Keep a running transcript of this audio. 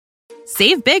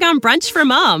Save big on brunch for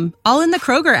mom, all in the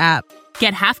Kroger app.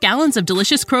 Get half gallons of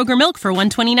delicious Kroger milk for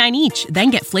 $1.29 each.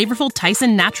 Then get flavorful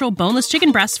Tyson natural boneless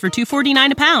chicken breasts for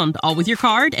 $2.49 a pound, all with your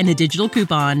card and a digital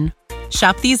coupon.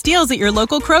 Shop these deals at your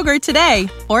local Kroger today,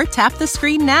 or tap the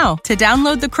screen now to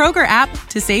download the Kroger app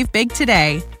to save big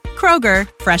today. Kroger,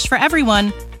 fresh for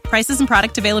everyone. Prices and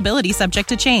product availability subject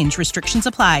to change. Restrictions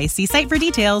apply. See site for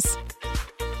details.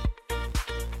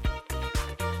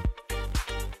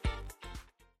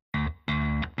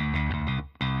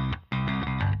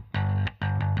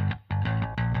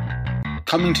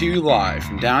 Coming to you live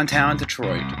from downtown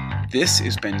Detroit, this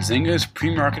is Benzinga's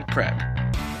PreMarket Prep.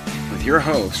 With your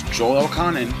host, Joel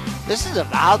Elconin. This is a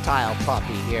volatile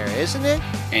puppy here, isn't it?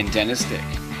 And Dennis Dick.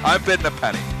 I'm bidding a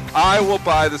penny. I will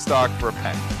buy the stock for a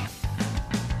penny.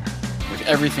 With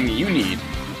everything you need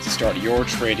to start your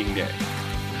trading day.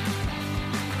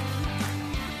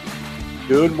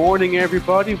 Good morning,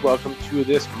 everybody. Welcome to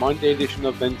this Monday edition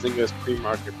of Benzinga's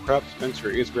PreMarket Prep. Spencer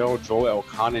Israel, Joel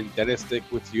Elconin, Dennis Dick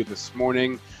with you this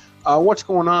morning. What's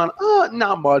going on?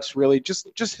 Not much, really.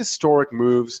 Just historic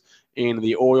moves in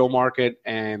the oil market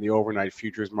and the overnight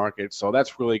futures market. So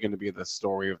that's really going to be the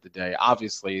story of the day.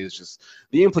 Obviously, is just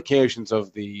the implications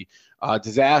of the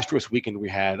disastrous weekend we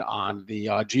had on the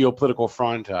geopolitical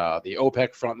front, the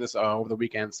OPEC front this over the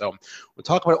weekend. So we'll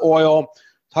talk about oil.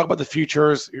 Talk about the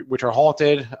futures, which are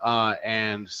halted,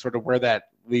 and sort of where that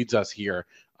leads us here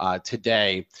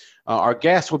today. Our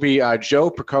guest will be Joe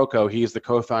Percoco. He's the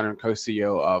co-founder and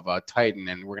co-CEO of Titan,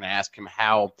 and we're going to ask him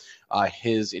how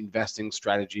his investing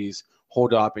strategies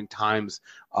hold up in times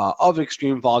of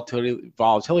extreme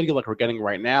volatility like we're getting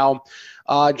right now.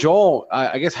 Joel,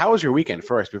 I guess, how was your weekend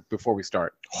first before we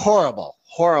start? Horrible.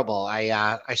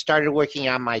 I started working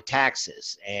on my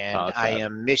taxes, and I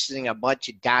am missing a bunch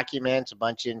of documents, a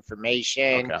bunch of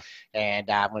information, and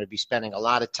I'm going to be spending a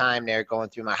lot of time there going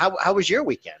through my. How was your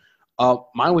weekend?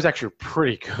 Mine was actually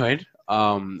pretty good.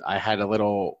 I had a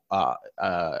little. I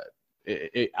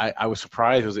was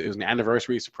surprised. It was an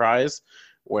anniversary surprise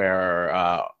where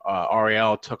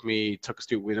Ariel took us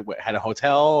to. We had a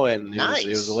hotel, and nice. It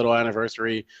was a little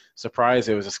anniversary surprise.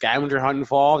 It was a scavenger hunt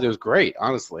involved. It was great,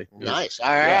 honestly. Nice.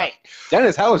 All right.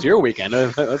 Dennis, how was your weekend?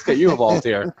 Let's get you involved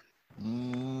here.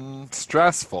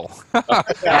 Stressful.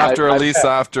 after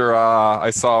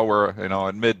I saw where,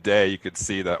 at midday you could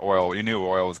see that you knew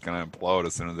oil was going to implode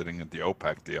as soon as they didn't get the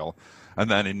OPEC deal. And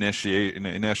then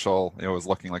initial, it was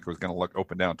looking like it was going to look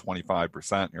open down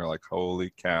 25%. And you're like,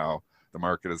 holy cow, the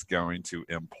market is going to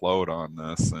implode on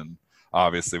this. And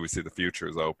obviously we see the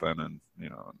futures open, and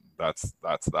that's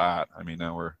that. I mean,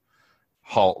 now we're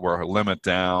a limit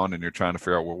down, and you're trying to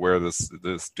figure out where do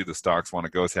the stocks want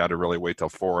to go. So you had to really wait till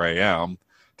 4 a.m.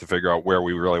 to figure out where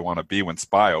we really want to be when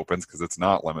SPY opens, because it's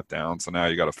not limit down. So now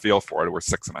you got a feel for it. We're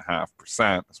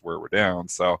 6.5% is where we're down.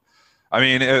 So, I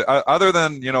mean, other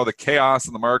than the chaos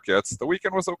in the markets, the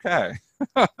weekend was okay.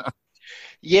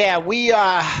 Yeah,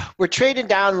 we're trading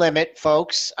down limit,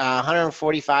 folks.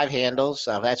 145 handles.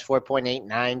 That's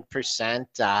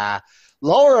 4.89%.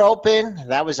 Lower open.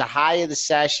 That was a high of the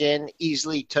session.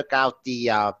 Easily took out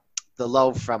the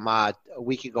low from a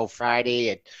week ago Friday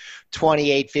at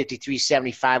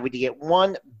 28.53.75. We did get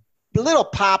one little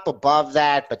pop above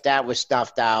that, but that was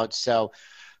stuffed out. So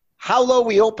how low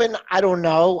we open, I don't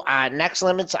know. Next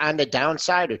limits on the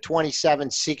downside are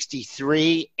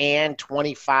 27.63 and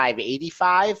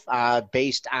 25.85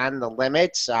 based on the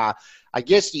limits. I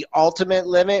guess the ultimate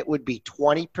limit would be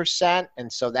 20%,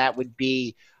 and so that would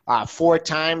be 4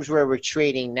 times where we're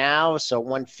trading now. So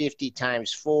 150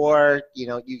 times 4.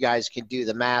 You guys can do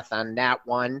the math on that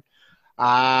one.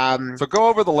 So go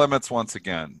over the limits once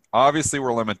again. Obviously,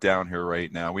 we're limit down here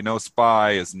right now. We know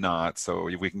SPY is not, so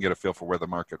we can get a feel for where the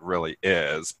market really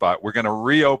is. But we're going to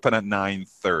reopen at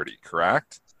 9:30,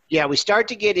 correct? Yeah, we start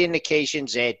to get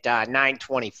indications at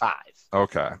 9:25.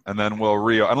 Okay, and then we'll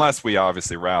unless we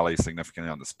obviously rally significantly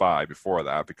on the SPY before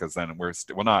that, because then we're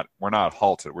not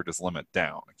halted. We're just limit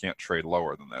down. I can't trade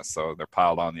lower than this, so they're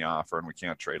piled on the offer, and we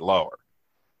can't trade lower.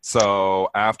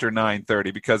 So after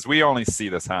 9:30, because we only see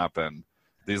this happen.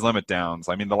 These limit downs,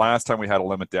 I mean, the last time we had a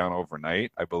limit down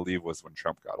overnight, I believe, was when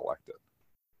Trump got elected.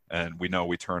 And we know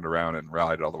we turned around and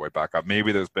rallied all the way back up.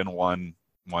 Maybe there's been one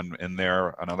in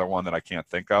there, another one that I can't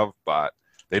think of, but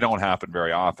they don't happen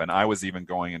very often. I was even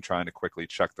going and trying to quickly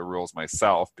check the rules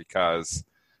myself, because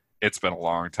it's been a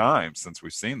long time since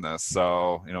we've seen this.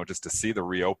 So, just to see the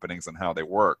reopenings and how they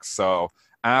work. So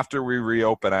after we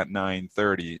reopen at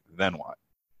 9:30, then what?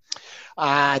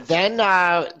 Then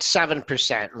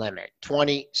 7% limit,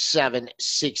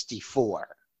 27.64.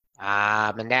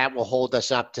 And that will hold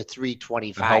us up to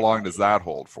 325. And how long does that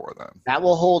hold for then? That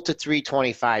will hold to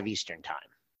 325 Eastern time.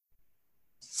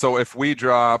 So if we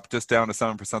drop just down to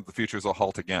 7%, the futures will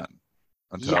halt again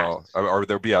until, or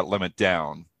they'll be at limit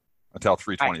down until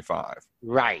 325.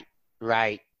 Right.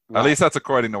 At least that's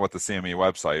according to what the CME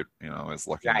website, is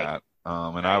looking at.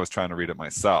 And I was trying to read it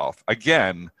myself.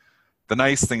 Again, the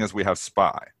nice thing is we have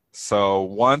SPY. So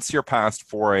once you're past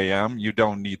 4 a.m., you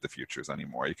don't need the futures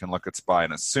anymore. You can look at SPY.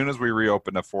 And as soon as we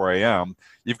reopen at 4 a.m.,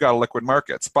 you've got a liquid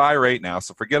market. SPY right now,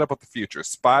 so forget about the futures.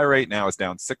 SPY right now is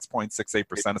down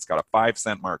 6.68%. It's got a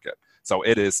 5-cent market. So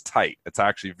it is tight. It's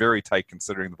actually very tight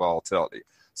considering the volatility.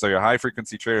 So your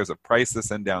high-frequency traders have priced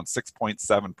this in down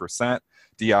 6.7%.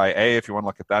 DIA, if you want to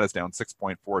look at that, is down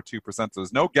 6.42%. So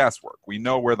there's no guesswork. We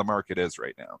know where the market is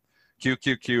right now.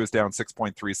 QQQ is down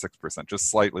 6.36%,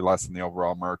 just slightly less than the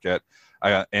overall market.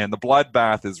 And the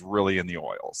bloodbath is really in the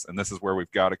oils. And this is where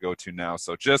we've got to go to now.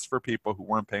 So just for people who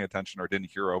weren't paying attention or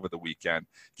didn't hear over the weekend,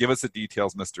 give us the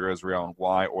details, Mr. Israel, on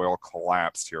why oil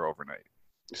collapsed here overnight.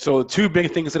 So two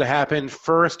big things that happened.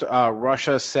 First,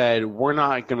 Russia said, we're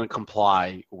not going to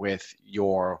comply with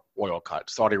your oil cut.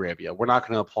 Saudi Arabia, we're not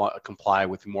going to comply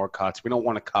with more cuts. We don't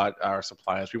want to cut our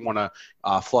supplies. We want to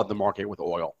flood the market with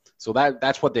oil. So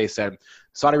that's what they said.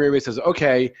 Saudi Arabia says,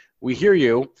 okay, we hear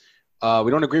you. We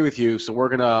don't agree with you, so we're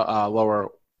going to lower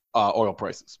oil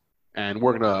prices. And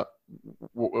we're going to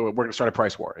start a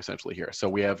price war, essentially, here. So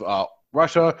we have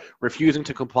Russia refusing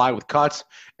to comply with cuts,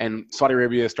 and Saudi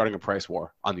Arabia is starting a price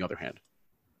war, on the other hand.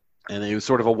 And it was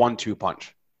sort of a 1-2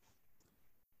 punch.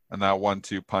 And that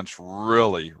 1-2 punch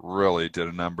really, really did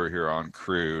a number here on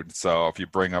crude. So if you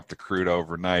bring up the crude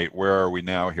overnight, where are we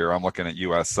now here? I'm looking at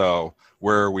USO.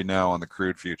 Where are we now on the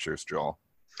crude futures, Joel?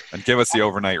 And give us the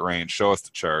overnight range. Show us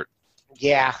the chart.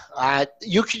 Yeah,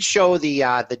 you can show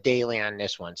the daily on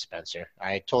this one, Spencer.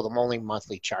 I told them only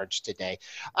monthly charge today.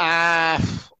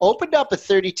 Opened up at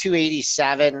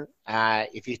 32.87.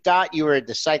 If you thought you were at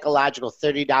the psychological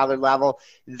 $30 level,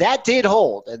 that did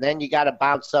hold, and then you got to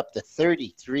bounce up to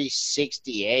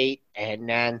 33.68, and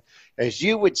then, as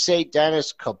you would say,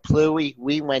 Dennis Kaplui,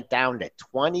 we went down to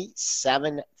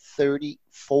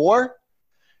 27.34.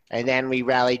 And then we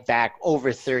rallied back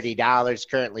over $30,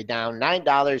 currently down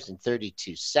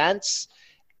 $9.32.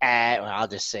 I'll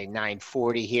just say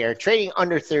 $9.40 here. Trading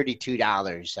under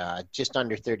 $32, just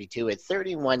under 32 at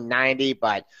 $31.90,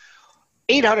 but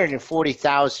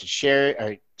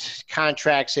 840,000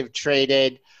 contracts have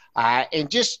traded. And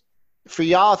just for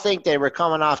y'all think they were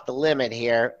coming off the limit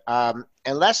here,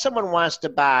 unless someone wants to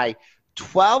buy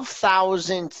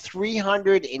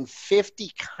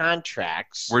 12,350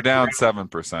 contracts. We're down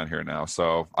 7% here now.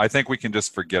 So I think we can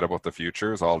just forget about the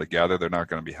futures altogether. They're not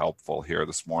going to be helpful here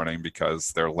this morning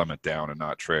because they're limit down and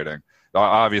not trading.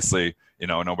 Obviously,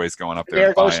 nobody's going up there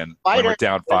and buying. When we're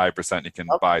down 5%, you can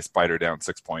buy Spider down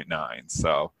 6.9.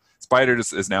 So Spider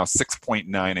is now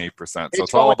 6.98%. So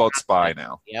it's all about SPY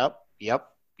now. Yep.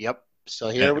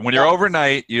 So when you're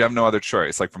overnight, you have no other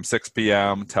choice. Like from 6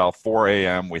 p.m. till 4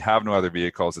 a.m., we have no other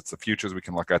vehicles. It's the futures we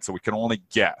can look at, so we can only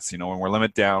guess. When we're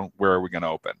limit down, where are we going to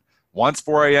open? Once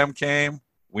 4 a.m. came,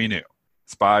 we knew.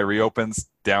 SPY reopens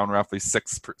down roughly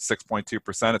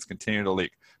 6.2%. It's continuing to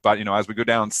leak. But, as we go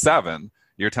down 7,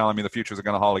 you're telling me the futures are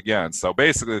going to halt again. So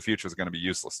basically the futures are going to be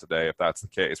useless today if that's the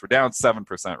case. We're down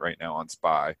 7% right now on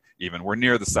SPY even. We're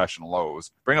near the session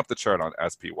lows. Bring up the chart on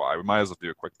SPY. We might as well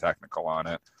do a quick technical on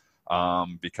it.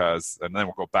 Because, and then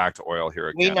we'll go back to oil here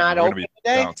again. We not open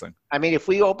today? Bouncing. I mean, if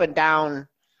we open down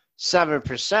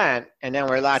 7% and then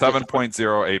we're allowed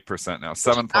 7.08% now,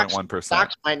 7.1%.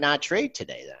 Stocks might not trade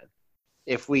today then.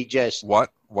 If we just.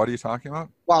 What are you talking about?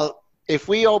 Well, if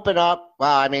we open up,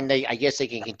 I guess they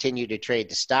can continue to trade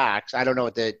the stocks. I don't know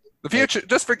what the future,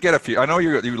 just forget a few. I know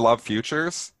you love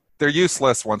futures. They're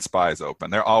useless once SPY is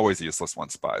open. They're always useless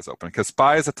once SPY is open because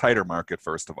SPY is a tighter market,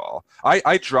 first of all.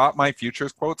 I dropped my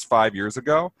futures quotes 5 years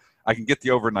ago. I can get the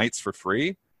overnights for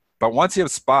free. But once you have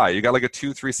SPY, you got like a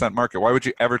 2-3 cent market. Why would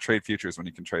you ever trade futures when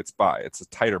you can trade SPY? It's a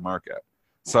tighter market.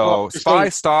 So SPY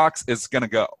stocks is going to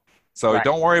go. So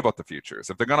Don't worry about the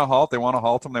futures. If they're going to halt, they want to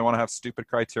halt them. They want to have stupid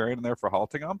criteria in there for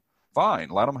halting them. Fine,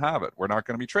 let them have it. We're not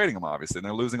going to be trading them, obviously. And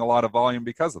they're losing a lot of volume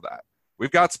because of that. We've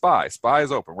got SPY. SPY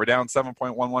is open. We're down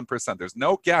 7.11%. There's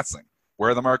no guessing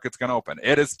where the market's going to open.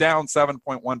 It is down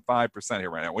 7.15%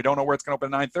 here right now. We don't know where it's going to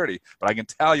open at 9:30, but I can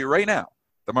tell you right now,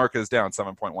 the market is down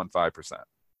 7.15%.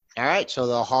 All right, so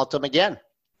they'll halt them again.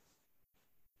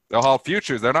 They'll halt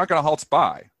futures. They're not going to halt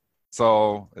SPY.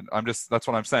 So that's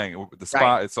what I'm saying. The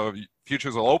SPY, so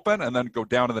futures will open and then go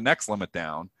down to the next limit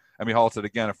down, and we halt it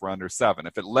again if we're under 7.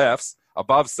 If it lifts,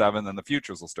 above 7, then the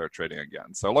futures will start trading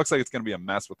again. So it looks like it's going to be a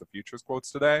mess with the futures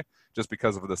quotes today, just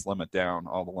because of this limit down,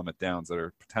 all the limit downs that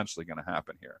are potentially going to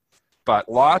happen here. But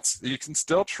you can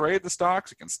still trade the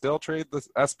stocks. You can still trade the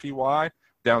SPY,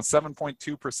 down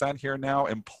 7.2% here now,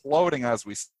 imploding as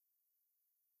we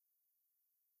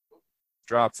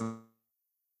drops.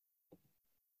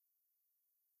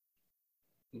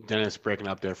 Dennis breaking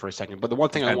up there for a second. But the one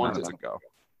thing I wanted to go.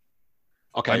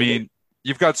 Okay. I mean,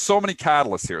 you've got so many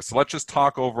catalysts here. So let's just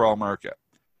talk overall market.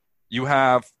 You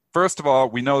have, first of all,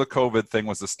 we know the COVID thing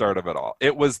was the start of it all.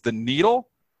 It was the needle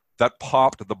that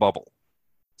popped the bubble.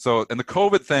 So, and the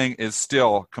COVID thing is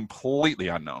still completely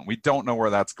unknown. We don't know where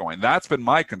that's going. That's been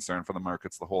my concern for the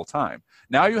markets the whole time.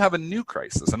 Now you have a new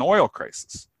crisis, an oil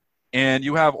crisis. And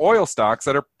you have oil stocks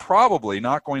that are probably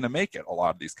not going to make it, a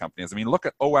lot of these companies. I mean, look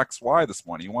at OXY this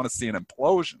morning. You want to see an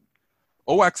implosion.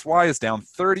 OXY is down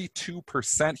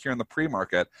 32% here in the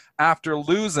pre-market after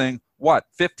losing,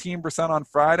 15% on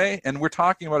Friday? And we're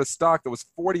talking about a stock that was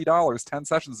 $40 10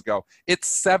 sessions ago.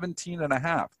 It's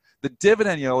 17.5. The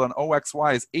dividend yield on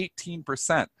OXY is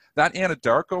 18%. That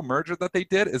Anadarko merger that they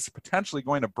did is potentially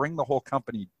going to bring the whole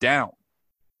company down.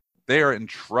 They are in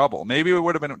trouble. Maybe we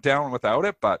would have been down without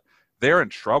it, but they're in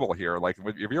trouble here. Like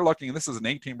if you're looking, this is an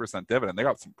 18% dividend. They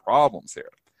got some problems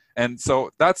here. And so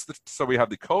so we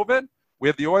have the COVID, we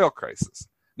have the oil crisis.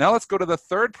 Now let's go to the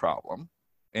third problem.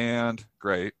 And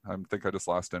great, I think I just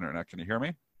lost internet. Can you hear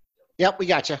me? Yep, we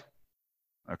got you.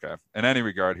 Okay. In any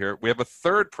regard here, we have a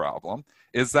third problem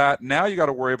is that now you got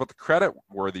to worry about the credit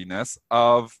worthiness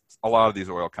of a lot of these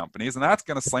oil companies, and that's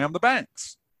going to slam the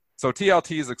banks. So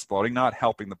TLT is exploding, not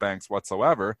helping the banks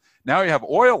whatsoever. Now you have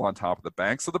oil on top of the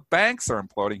banks, so the banks are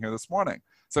imploding here this morning.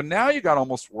 So now you got to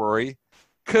almost worry,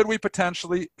 could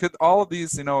all of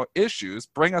these, issues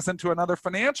bring us into another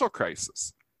financial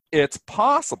crisis? It's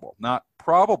possible, not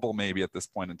probable maybe at this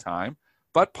point in time,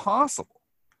 but possible.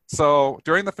 So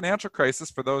during the financial crisis,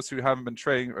 for those who haven't been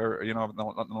trading or,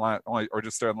 or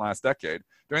just started in the last decade,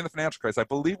 during the financial crisis, I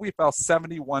believe we fell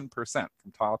 71%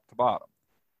 from top to bottom.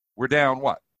 We're down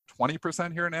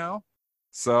 20% here now.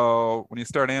 So when you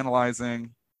start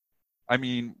analyzing, I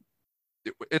mean,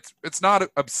 it's not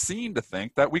obscene to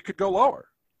think that we could go lower.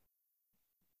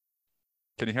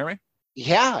 Can you hear me?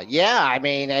 Yeah. I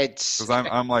mean, it's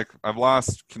because I've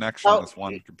lost connection on this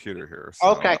one computer here. So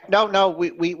okay. No,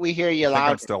 we hear you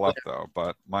loud. I'm still up though,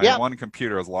 but my one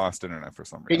computer has lost internet for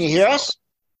some reason. Can you hear us?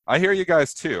 I hear you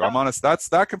guys too. I'm honest.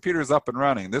 That computer is up and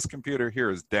running. This computer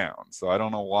here is down. So I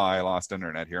don't know why I lost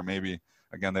internet here. Maybe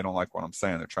again they don't like what I'm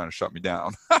saying. They're trying to shut me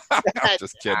down. I'm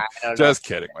just kidding. Just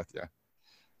kidding with you.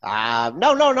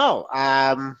 No.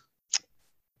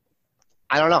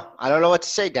 I don't know. I don't know what to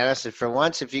say, Dennis. For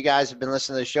once, if you guys have been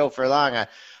listening to the show for long,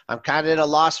 I'm kind of at a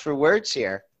loss for words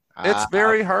here. It's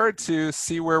very hard to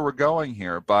see where we're going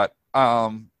here, but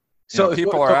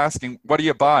people are asking, "What are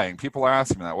you buying?" People are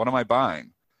asking me that. What am I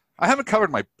buying? I haven't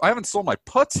sold my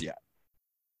puts yet.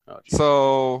 Oh,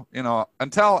 so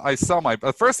until I sell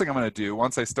the first thing I'm going to do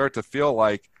once I start to feel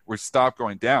like we stop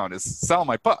going down is sell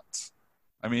my puts.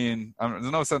 I mean,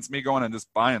 there's no sense me going and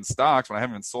just buying stocks when I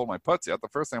haven't even sold my puts yet. The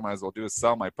first thing I might as well do is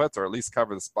sell my puts or at least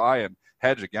cover the SPY and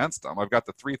hedge against them. I've got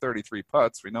the 333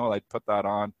 puts. We know I put that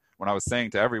on when I was saying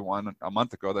to everyone a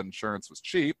month ago that insurance was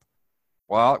cheap.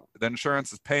 Well, the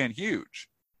insurance is paying huge.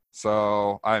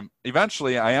 So I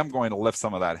am going to lift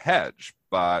some of that hedge,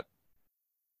 but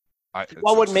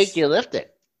what would make you lift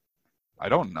it? I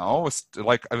don't know. It's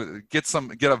like get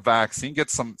a vaccine,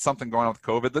 get something going on with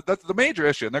COVID. That's the major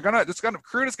issue, and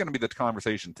crude is going to be the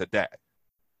conversation today.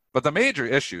 But the major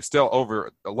issue, still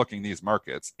overlooking these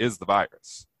markets, is the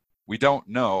virus. We don't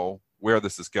know where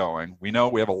this is going. We know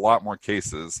we have a lot more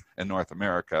cases in North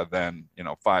America than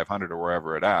 500 or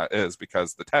wherever it is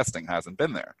because the testing hasn't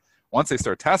been there. Once they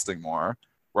start testing more,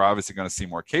 we're obviously going to see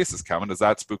more cases coming. Does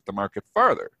that spook the market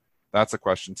further? That's a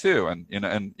question too. And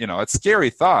it's scary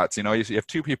thoughts. You have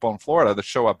two people in Florida that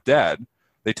show up dead.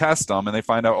 They test them and they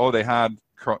find out, they had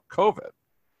COVID.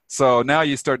 So now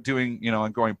you start doing,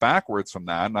 and going backwards from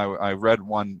that. And I read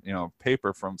one,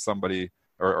 paper from somebody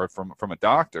or from a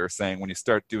doctor saying when you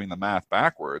start doing the math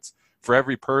backwards, for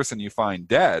every person you find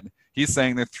dead, he's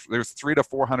saying that there's 300 to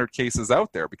 400 cases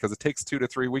out there because it takes 2 to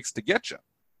 3 weeks to get you.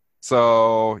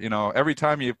 So, every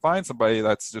time you find somebody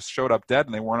that's just showed up dead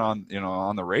and they weren't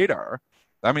on the radar,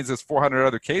 that means there's 400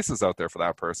 other cases out there for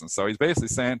that person. So he's basically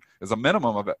saying there's a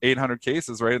minimum of 800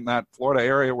 cases right in that Florida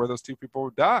area where those two people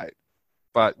died.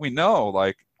 But we know,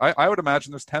 I would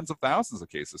imagine there's tens of thousands of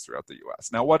cases throughout the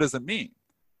U.S. Now, what does it mean?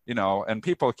 And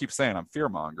people keep saying I'm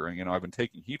fear-mongering. I've been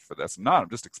taking heat for this. I'm not. I'm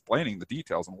just explaining the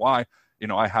details and why,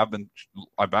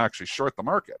 I've actually short the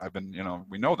market.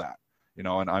 We know that.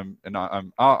 And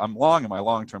I'm long in my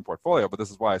long-term portfolio, but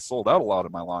this is why I sold out a lot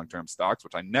of my long-term stocks,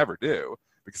 which I never do,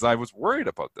 because I was worried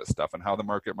about this stuff and how the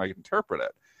market might interpret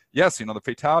it. Yes, the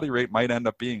fatality rate might end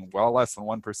up being well less than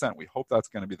 1%. We hope that's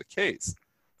going to be the case.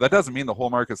 That doesn't mean the whole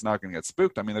market's not going to get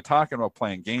spooked. I mean, they're talking about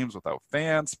playing games without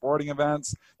fans, sporting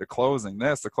events. They're closing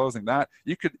this, they're closing that.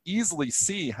 You could easily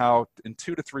see how in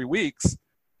 2 to 3 weeks,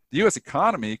 the U.S.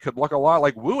 economy could look a lot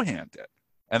like Wuhan did.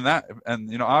 And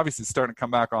obviously it's starting to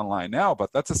come back online now,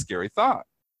 but that's a scary thought.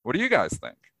 What do you guys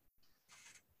think?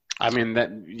 I mean,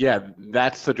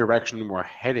 that's the direction we're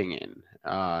heading in.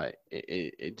 At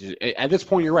this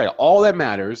point, you're right. All that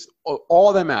matters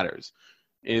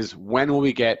is when will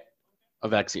we get a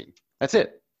vaccine? That's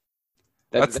it.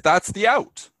 That's the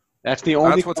out. That's the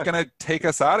only. That's what's going to take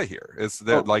us out of here. Is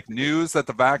that news that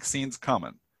the vaccine's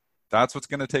coming? That's what's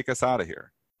going to take us out of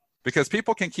here. Because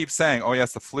people can keep saying, "Oh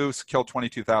yes, the flu killed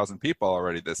 22,000 people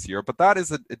already this year," but that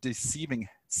is a deceiving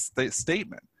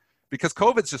statement. Because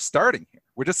COVID's just starting here.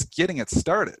 We're just getting it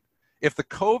started. If the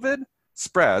COVID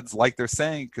spreads like they're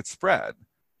saying it could spread,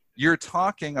 you're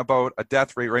talking about a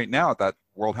death rate right now that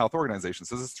World Health Organization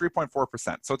says it's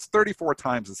 3.4%. So it's 34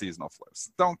 times the seasonal flu.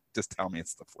 So don't just tell me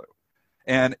it's the flu.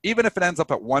 And even if it ends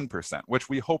up at 1%, which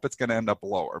we hope it's going to end up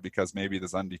lower because maybe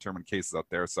there's undetermined cases out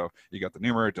there. So you got the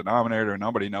numerator, denominator,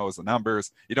 nobody knows the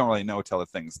numbers. You don't really know till the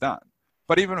thing's done.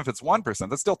 But even if it's 1%,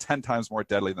 that's still 10 times more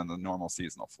deadly than the normal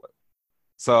seasonal flu.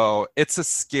 So it's a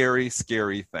scary,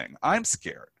 scary thing. I'm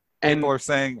scared. And people are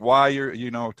saying, why you're,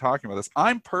 talking about this.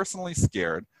 I'm personally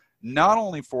scared, not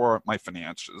only for my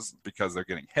finances because they're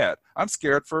getting hit. I'm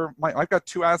scared for I've got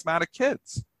 2 asthmatic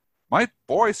kids. My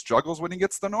boy struggles when he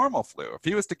gets the normal flu. If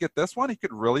he was to get this one, he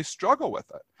could really struggle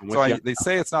with it. They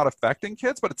say it's not affecting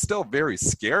kids, but it's still very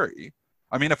scary.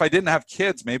 I mean, if I didn't have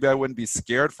kids, maybe I wouldn't be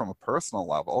scared from a personal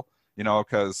level,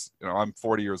 because, I'm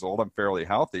 40 years old, I'm fairly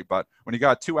healthy. But when you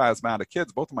got 2 asthmatic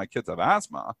kids, both of my kids have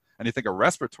asthma, and you think a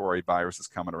respiratory virus is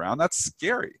coming around, that's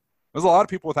scary. There's a lot of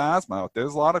people with asthma out there.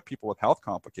 There's a lot of people with health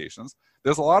complications.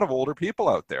 There's a lot of older people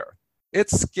out there.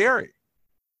 It's scary.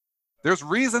 There's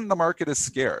reason the market is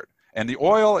scared. And the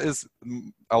oil is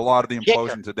a lot of the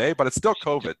implosion today, but it's still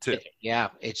COVID too. Yeah,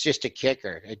 it's just a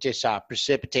kicker. It just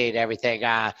precipitated everything.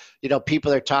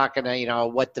 People are talking,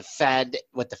 what the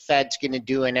Fed's going to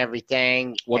do and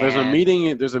everything. Well, there's a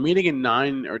meeting. There's a meeting in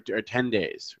 9 or 10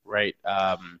 days, right?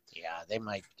 Yeah, they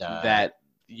might. That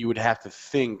you would have to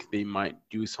think they might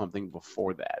do something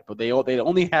before that, but they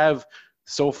only have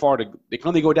so far they can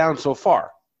only go down so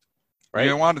far, right?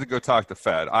 I wanted to go talk to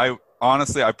Fed. I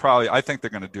think they're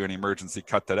going to do an emergency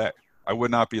cut today. I would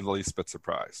not be the least bit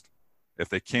surprised if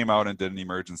they came out and did an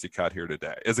emergency cut here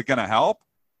today. Is it going to help?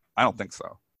 I don't think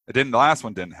so. It didn't. The last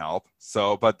one didn't help.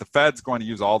 But the Fed's going to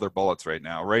use all their bullets right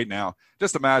now. Right now,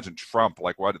 just imagine Trump,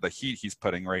 like what the heat he's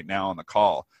putting right now on the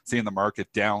call, seeing the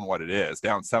market down what it is,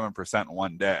 down 7% in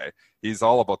one day. He's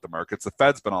all about the markets. The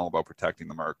Fed's been all about protecting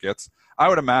the markets. I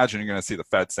would imagine you're going to see the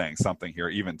Fed saying something here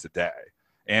even today.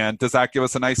 And does that give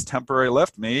us a nice temporary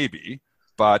lift? Maybe.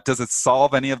 But does it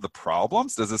solve any of the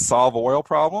problems? Does it solve oil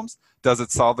problems? Does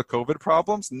it solve the COVID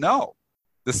problems? No.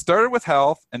 This started with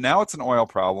health, and now it's an oil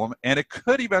problem, and it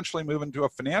could eventually move into a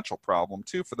financial problem,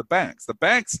 too, for the banks. The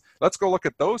banks, let's go look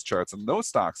at those charts and those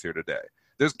stocks here today.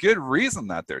 There's good reason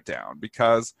that they're down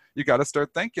because you got to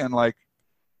start thinking like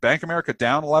Bank of America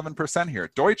down 11% here.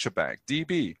 Deutsche Bank,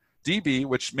 DB,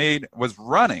 which was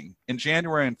running in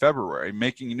January and February,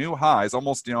 making new highs,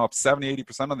 almost up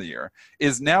 70-80% of the year,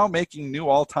 is now making new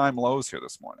all-time lows here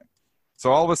this morning.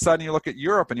 So all of a sudden you look at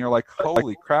Europe and you're like,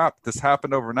 holy crap, this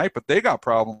happened overnight, but they got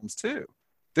problems too.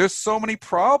 There's so many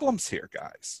problems here,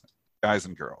 guys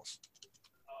and girls.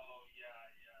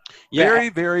 Yeah. Very,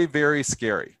 very, very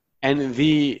scary. And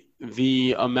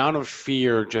the amount of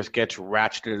fear just gets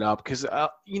ratcheted up because,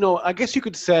 I guess you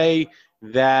could say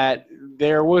that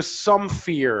there was some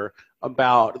fear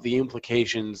about the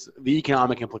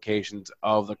economic implications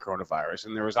of the coronavirus.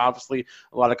 And there was obviously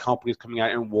a lot of companies coming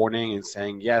out and warning and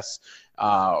saying, yes,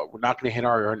 we're not going to hit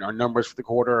our numbers for the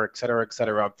quarter, et cetera, et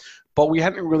cetera. But we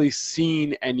haven't really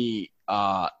seen any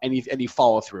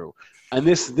follow through. And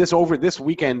this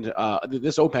weekend,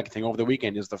 this OPEC thing over the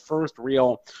weekend is the first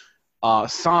real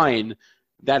sign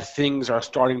that things are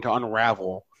starting to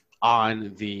unravel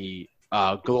on the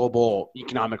global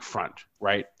economic front,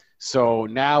 right? So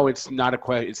now it's not a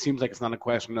question. It seems like it's not a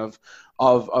question of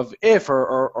if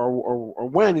or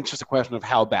when. It's just a question of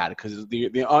how bad, because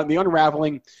the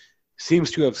unraveling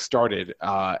seems to have started.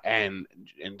 And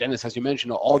Dennis, as you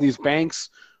mentioned, all these banks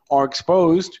are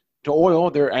exposed to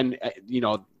oil.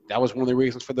 That was one of the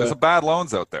reasons for there's some bad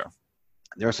loans out there.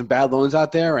 there are some bad loans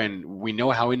out there, and we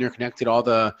know how interconnected all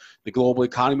the global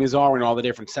economies are and all the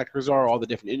different sectors are, all the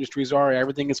different industries are.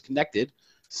 Everything is connected.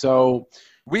 So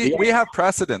we have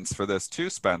precedents for this too,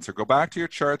 Spencer. Go back to your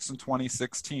charts in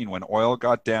 2016 when oil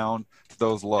got down to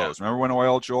those lows. Yeah. Remember when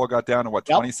oil, Joel, got down to what,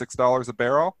 $26 a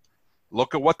barrel?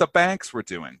 Look at what the banks were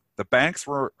doing. The banks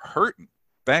were hurting.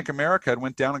 Bank America had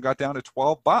went down and got down to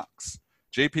 $12.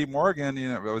 JP Morgan,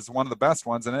 it was one of the best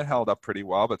ones, and it held up pretty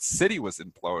well. But Citi was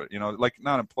imploded, like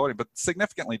not imploding, but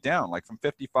significantly down, like from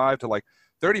 55 to like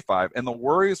 35. And the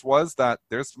worries was that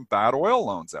there's some bad oil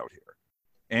loans out here.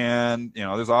 And,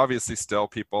 there's obviously still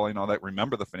people, that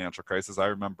remember the financial crisis. I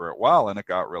remember it well, and it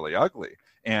got really ugly.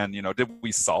 And, did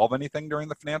we solve anything during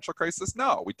the financial crisis?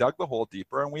 No. We dug the hole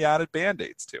deeper, and we added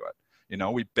Band-Aids to it.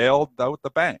 We bailed out the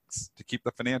banks to keep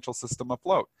the financial system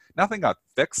afloat. Nothing got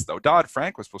fixed, though.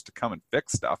 Dodd-Frank was supposed to come and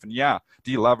fix stuff. And,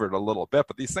 delevered a little bit,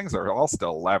 but these things are all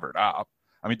still levered up.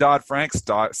 I mean, Dodd-Frank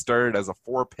started as a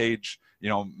 4-page,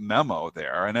 memo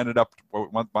there and ended up,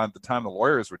 by the time the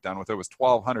lawyers were done with it, was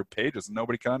 1,200 pages and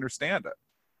nobody could understand it.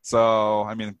 So,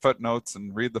 I mean, footnotes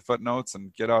and read the footnotes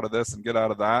and get out of this and get out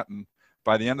of that. And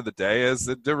by the end of the day,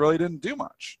 it really didn't do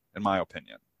much, in my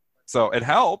opinion. So it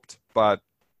helped, but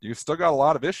you've still got a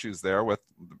lot of issues there with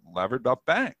levered up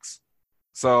banks.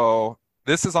 So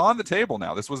this is on the table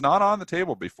now. This was not on the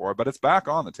table before, but it's back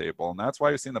on the table. And that's why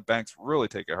you're seeing the banks really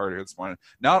take it harder this morning,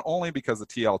 not only because the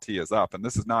TLT is up, and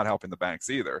this is not helping the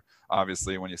banks either,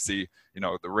 obviously, when you see,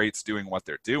 the rates doing what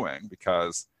they're doing,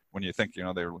 because when you think,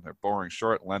 they're borrowing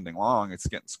short, lending long, it's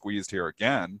getting squeezed here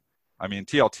again. I mean,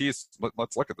 TLT's,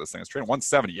 let's look at this thing. It's trading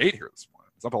 178 here this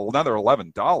morning. It's up another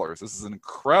 $11. This is an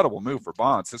incredible move for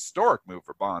bonds, historic move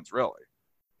for bonds, really.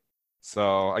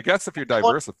 So I guess if you're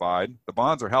diversified, the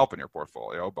bonds are helping your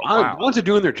portfolio. But bonds are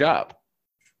doing their job.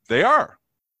 They are.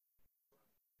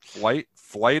 Flight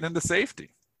into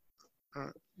safety.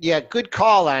 Yeah, good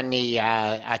call on the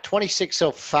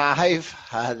 2605.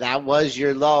 That was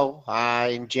your low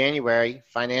in January,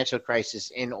 financial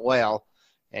crisis in oil.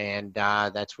 And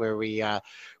that's where we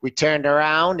turned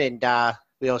around, and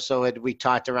we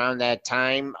talked around that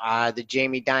time the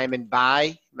Jamie Dimon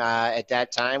buy at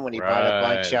that time when he bought a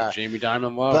bunch of Jamie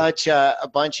Dimon a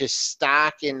bunch of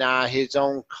stock in his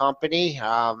own company.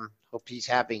 Hope he's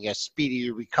having a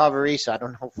speedy recovery. So I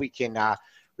don't know if we can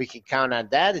count on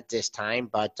that at this time,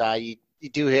 but you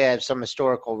do have some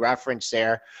historical reference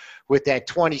there with that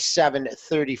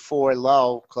 27.34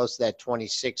 low, close to that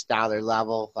 $26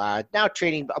 level. Now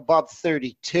trading above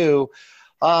 32.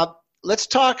 Let's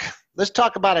talk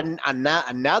about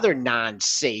another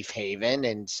non-safe haven,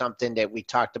 and something that we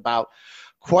talked about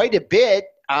quite a bit.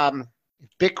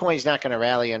 Bitcoin's not going to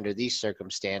rally under these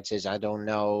circumstances. I don't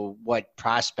know what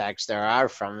prospects there are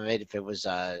from it, if it was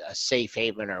a safe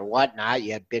haven or whatnot.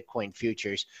 You have Bitcoin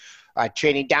futures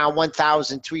trading down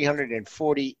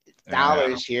 $1,340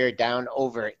 here, down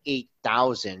over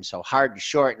 8,000. So hard to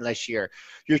short unless you're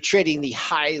trading the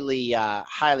highly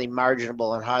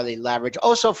marginable and highly leveraged.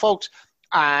 Also, folks,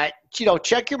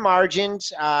 check your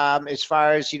margins as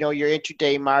far as your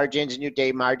intraday margins and your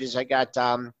day margins. I got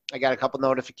a couple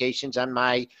notifications on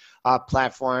my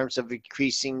platforms of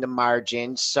increasing the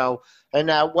margins. So, and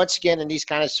once again, in these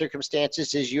kind of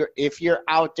circumstances, if you're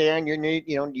out there and you're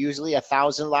usually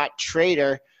 1,000 lot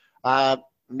trader,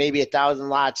 maybe 1,000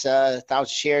 lots, 1,000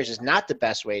 shares is not the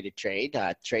best way to trade.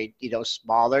 Trade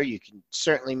smaller. You can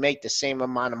certainly make the same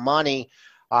amount of money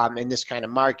in this kind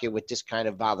of market with this kind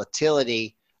of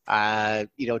volatility.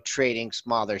 Trading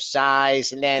smaller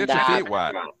size, and then get your feet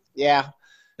wet. Yeah.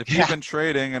 If you've been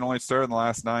trading and only started in the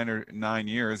last 9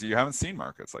 years, you haven't seen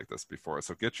markets like this before.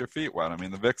 So get your feet wet. I mean,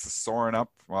 the VIX is soaring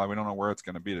up. Well, we don't know where it's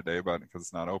going to be today, but because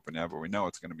it's not open yet, but we know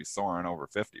it's going to be soaring over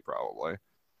 50 probably.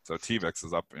 So TVIX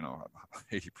is up,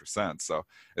 80%. So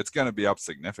it's going to be up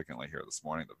significantly here this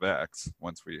morning, the VIX,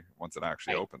 once it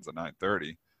actually opens at 9:30.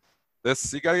 You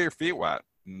got to get your feet wet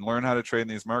and learn how to trade in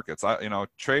these markets.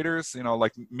 Traders,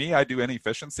 like me, I do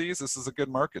inefficiencies. This is a good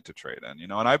market to trade in,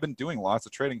 and I've been doing lots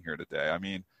of trading here today. I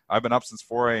mean, I've been up since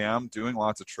 4 a.m. doing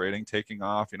lots of trading, taking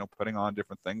off, putting on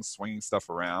different things, swinging stuff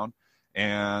around.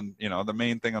 And, the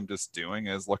main thing I'm just doing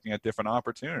is looking at different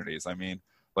opportunities. I mean,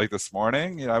 like this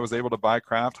morning, I was able to buy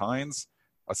Kraft Heinz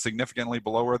significantly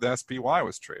below where the SPY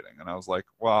was trading. And I was like,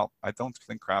 well, I don't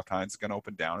think Kraft Heinz is going to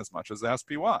open down as much as the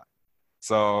SPY.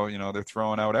 So, they're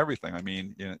throwing out everything. I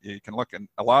mean, you can look in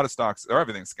a lot of stocks, or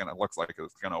everything's going to look like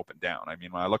it's going to open down. I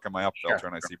mean, when I look at my up filter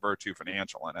and I see Virtu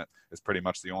Financial in it, it's pretty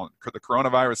much the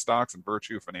coronavirus stocks and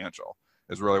Virtu Financial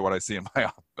is really what I see in my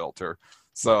up filter.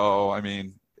 So, I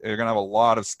mean, you're going to have a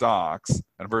lot of stocks,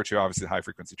 and Virtue, obviously, high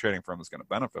frequency trading firm is going to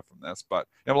benefit from this, but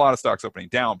you have a lot of stocks opening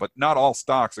down, but not all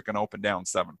stocks are going to open down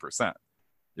 7%.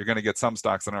 You're going to get some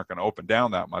stocks that aren't going to open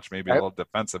down that much, maybe a little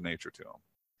defensive nature to them.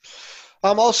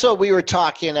 Also, we were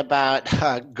talking about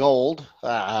gold,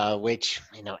 which,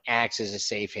 acts as a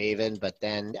safe haven. But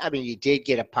then, you did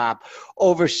get a pop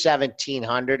over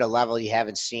 1,700, a level you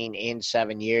haven't seen in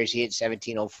 7 years. He hit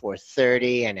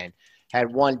 1704.30 and then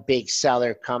had one big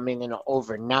seller coming in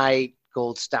overnight.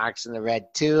 Gold stocks in the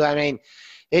red, too.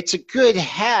 It's a good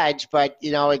hedge, but,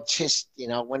 it just,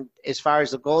 when as far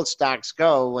as the gold stocks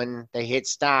go, when they hit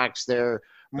stocks, they're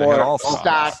more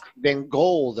stock than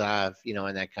gold, in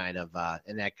that kind of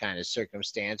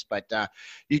circumstance. But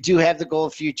you do have the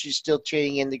gold futures still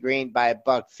trading in the green by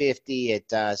 $1.50 at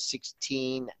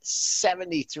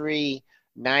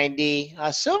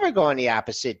 1673.90. Silver going the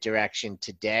opposite direction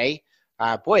today.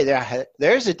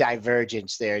 There's a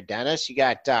divergence there, Dennis. You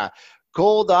got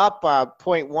gold up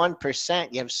 0.1%.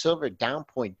 You have silver down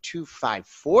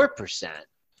 0.254%.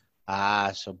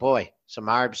 Some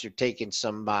arbs are taking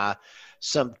some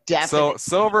definite. So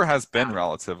silver has been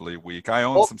relatively weak. I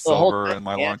own some silver in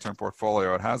my long-term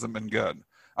portfolio. It hasn't been good.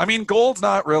 Gold's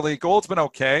not really. Gold's been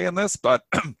okay in this, but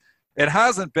it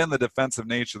hasn't been the defensive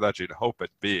nature that you'd hope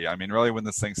it'd be. Really, when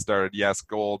this thing started, yes,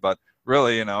 gold, but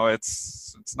really,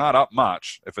 it's not up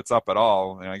much. If it's up at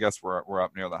all, I guess we're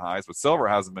up near the highs. But silver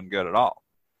hasn't been good at all.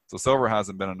 So silver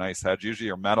hasn't been a nice hedge. Usually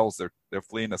your metals, they're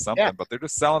fleeing to something, but they're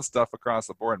just selling stuff across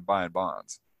the board and buying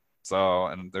bonds. So,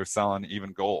 and they're selling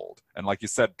even gold. And like you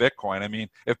said, Bitcoin,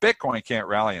 if Bitcoin can't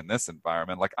rally in this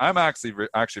environment, I'm actually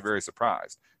very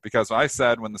surprised, because I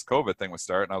said when this COVID thing was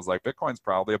starting, I was like, Bitcoin's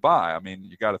probably a buy.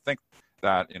 You got to think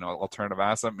that, alternative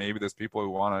asset, maybe there's people who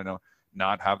want to,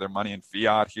 not have their money in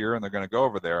fiat here and they're going to go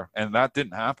over there. And that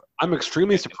didn't happen. I'm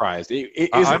extremely surprised.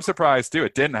 I'm surprised too.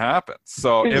 It didn't happen.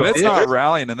 So if it's not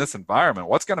rallying in this environment,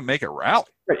 what's going to make it rally?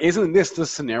 Isn't this the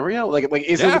scenario?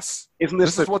 Isn't this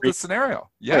the scenario?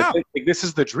 Yeah. This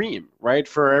is the dream, right?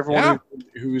 For everyone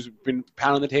who's been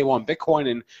pounding the table on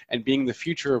Bitcoin and being the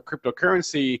future of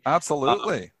cryptocurrency.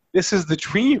 Absolutely. This is the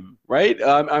dream, right?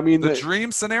 The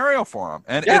dream scenario for them.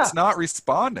 And it's not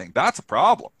responding. That's a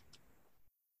problem.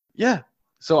 Yeah.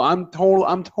 So I'm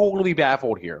totally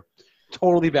baffled here.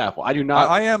 Totally baffled. I do not.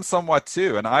 I am somewhat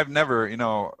too. And I've never,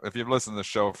 if you've listened to the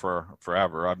show for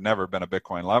forever, I've never been a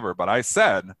Bitcoin lover. But I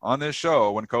said on this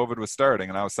show when COVID was starting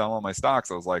and I was selling all my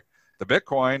stocks, I was like, the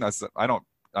Bitcoin, I said, I'm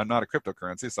not a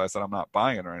cryptocurrency. So I said, I'm not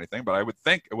buying it or anything. But I would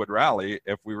think it would rally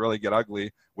if we really get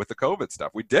ugly with the COVID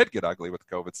stuff. We did get ugly with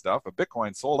the COVID stuff, but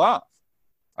Bitcoin sold off.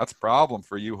 That's a problem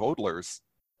for you hodlers.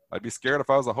 I'd be scared if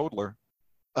I was a hodler.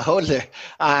 Also,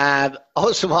 I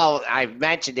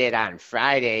mentioned it on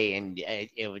Friday, and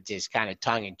it was just kind of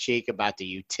tongue-in-cheek about the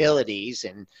utilities,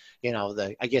 and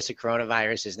I guess the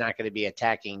coronavirus is not going to be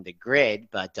attacking the grid,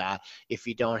 but if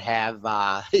you don't have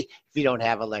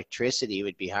electricity, it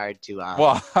would be hard to.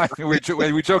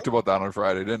 We joked about that on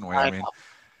Friday, didn't we?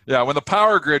 Yeah, when the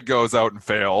power grid goes out and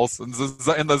fails, in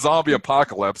the zombie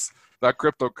apocalypse, that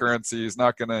cryptocurrency is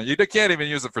not going to – you can't even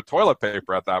use it for toilet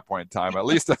paper at that point in time. At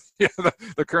least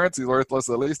the currency is worthless.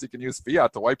 At least you can use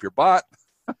fiat to wipe your butt.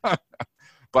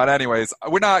 But anyways,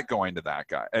 we're not going to that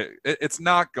guy. It's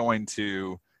not going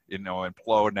to,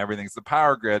 implode and everything. So the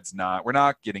power grid's not – we're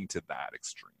not getting to that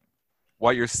extreme.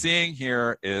 What you're seeing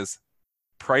here is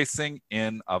pricing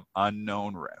in of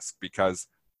unknown risk, because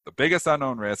the biggest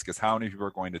unknown risk is how many people are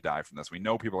going to die from this. We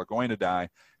know people are going to die.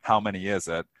 How many is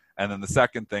it? And then the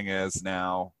second thing is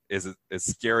now, is it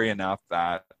scary enough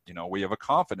that, we have a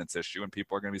confidence issue and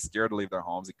people are going to be scared to leave their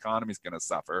homes. The economy is going to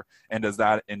suffer. And does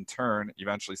that in turn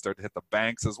eventually start to hit the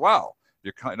banks as well?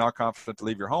 You're not confident to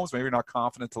leave your homes. Maybe you're not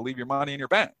confident to leave your money in your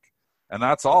bank. And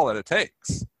that's all that it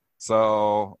takes.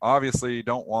 So obviously you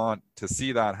don't want to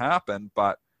see that happen,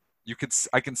 but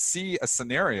I can see a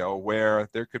scenario where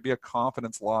there could be a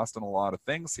confidence lost in a lot of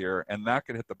things here, and that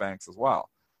could hit the banks as well.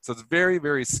 So it's very,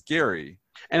 very scary.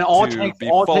 And all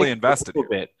fully invested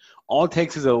here. All it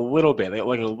takes is a little bit,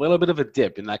 like a little bit of a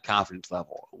dip in that confidence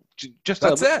level. Just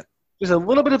a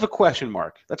little bit of a question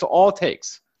mark. That's all it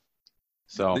takes.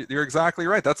 So you're exactly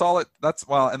right. That's all.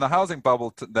 And the housing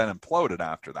bubble then imploded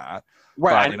after that.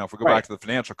 Right. But, if we go back to the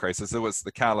financial crisis,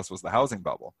 the catalyst was the housing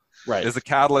bubble. Right. Is the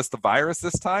catalyst the virus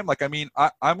this time?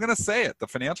 I'm going to say it. The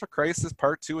financial crisis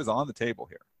part 2 is on the table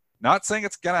here. Not saying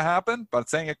it's going to happen, but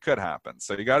saying it could happen.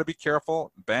 So you got to be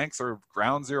careful. Banks are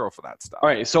ground zero for that stuff. All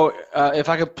right. So if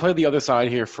I could play the other side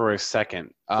here for a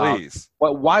second, please.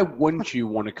 Why wouldn't you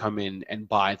want to come in and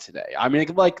buy today? I mean,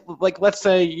 like let's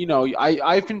say, you know,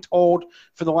 I've been told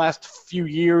for the last few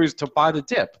years to buy the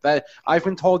dip. That I've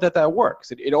been told that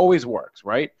works. It always works,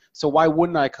 right? So why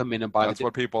wouldn't I come in and buy the dip? That's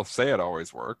what people say it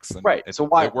always works. And right. So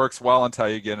why? It works well until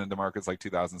you get into markets like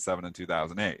 2007 and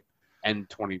 2008. And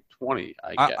 2020,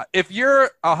 I guess. If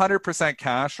you're 100%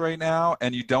 cash right now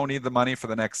and you don't need the money for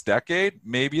the next decade,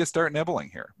 maybe you start nibbling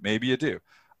here. Maybe you do.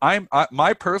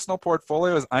 My personal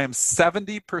portfolio is I am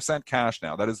 70% cash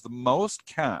now. That is the most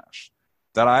cash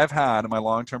that I've had in my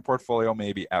long-term portfolio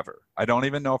maybe ever. I don't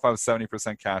even know if I was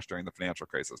 70% cash during the financial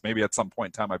crisis. Maybe at some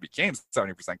point in time I became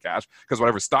 70% cash because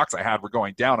whatever stocks I had were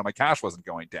going down and my cash wasn't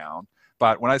going down.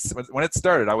 But when it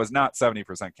started, I was not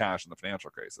 70% cash in the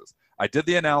financial crisis. I did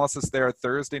the analysis there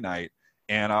Thursday night,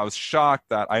 and I was shocked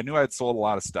that I knew I had sold a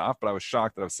lot of stuff, but I was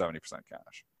shocked that I was 70%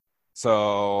 cash.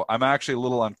 So I'm actually a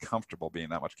little uncomfortable being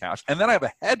that much cash. And then I have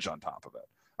a hedge on top of it.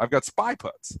 I've got SPY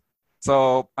puts.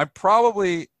 So I'm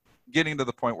probably getting to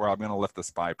the point where I'm going to lift the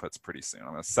SPY puts pretty soon. I'm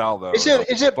going to sell those.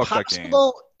 Is it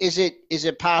possible? Is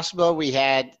it possible we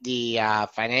had the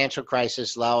financial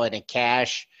crisis low and a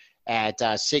cash at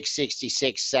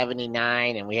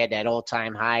 666.79, and we had that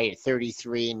all-time high at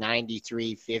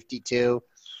 33.93.52.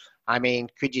 I mean,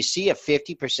 could you see a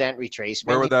 50% retracement?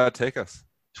 Where would that take us?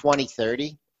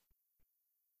 2030.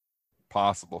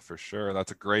 Possible for sure.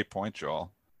 That's a great point,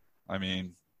 Joel. I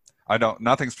mean,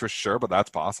 nothing's for sure, but that's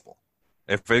possible.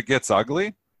 If it gets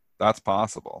ugly, that's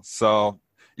possible. So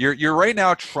you're right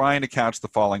now trying to catch the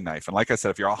falling knife. And like I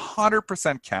said, if you're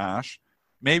 100% cash,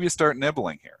 maybe start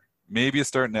nibbling here. Maybe you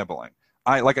start nibbling.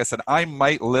 Like I said, I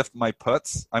might lift my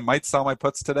puts. I might sell my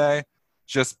puts today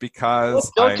just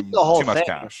because I'm too much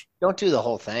cash. Don't do the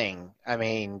whole thing. I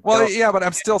mean. Well, yeah, but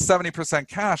I'm still 70%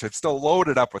 cash. I've still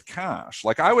loaded up with cash.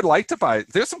 Like I would like to buy.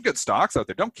 There's some good stocks out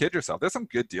there. Don't kid yourself. There's some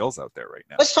good deals out there right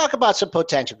now. Let's talk about some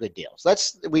potential good deals.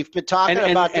 We've been talking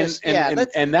about this.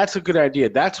 And that's a good idea.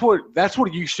 That's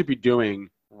what you should be doing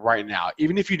right now,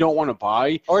 even if you don't want to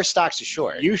buy or stocks are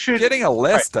short. You should getting a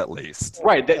list at least.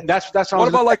 Right. That's what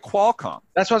about like Qualcomm?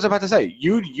 That's what I was about to say.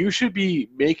 You should be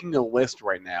making a list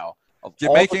right now.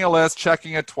 You're making a list,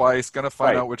 checking it twice, going to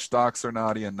find out which stocks are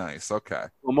naughty and nice. Okay.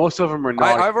 Well, most of them are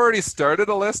naughty. I've already started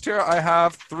a list here. I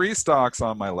have 3 stocks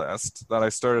on my list that I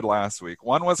started last week.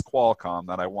 One was Qualcomm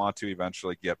that I want to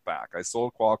eventually get back. I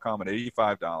sold Qualcomm at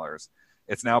 $85.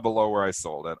 It's now below where I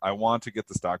sold it. I want to get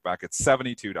the stock back. It's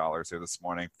 $72 here this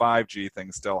morning. 5G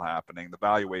thing's still happening. The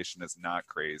valuation is not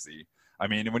crazy. I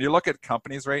mean, when you look at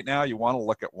companies right now, you want to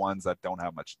look at ones that don't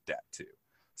have much debt too.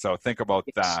 So think about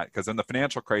that, because in the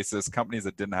financial crisis, companies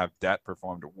that didn't have debt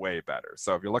performed way better.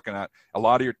 So if you're looking at a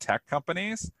lot of your tech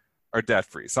companies are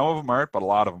debt-free. Some of them aren't, but a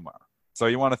lot of them are. So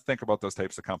you want to think about those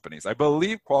types of companies. I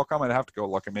believe Qualcomm, I'd have to go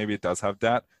look, and maybe it does have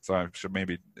debt, so I should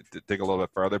maybe dig a little bit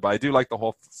further. But I do like the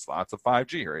whole slots of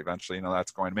 5G here. Eventually,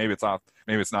 that's going. Maybe it's off.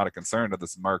 Maybe it's not a concern to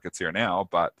this markets here now.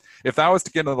 But if that was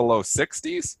to get into the low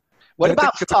 60s, what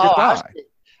about?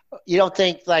 You don't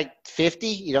think like 50?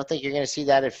 You don't think you're going to see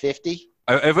that at 50?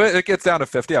 If it gets down to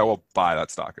 50, I will buy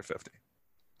that stock at 50.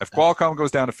 If Qualcomm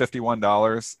goes down to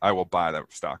 $51, I will buy that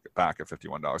stock back at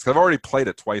 $51 because I've already played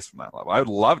it twice from that level. I would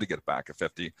love to get it back at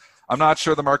 50. I'm not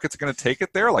sure the market's going to take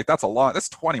it there. Like that's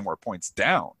 20 more points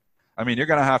down. I mean, you're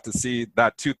going to have to see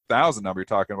that 2,000 number you're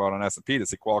talking about on S&P to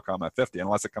see Qualcomm at 50,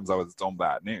 unless it comes out with its own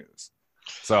bad news.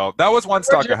 So that was one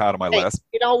stock I had on my list.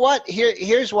 You know what?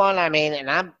 Here's one. I mean,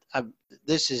 and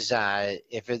this is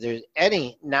if there's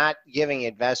any not giving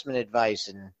investment advice,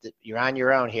 and you're on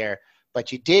your own here.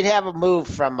 But you did have a move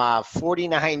from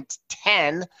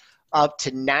 49.10 up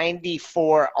to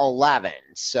 94.11.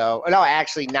 So, no,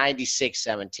 actually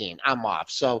 96.17. I'm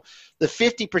off. So the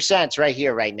 50% is right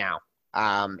here, right now,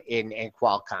 in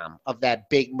Qualcomm of that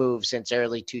big move since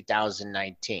early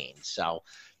 2019. So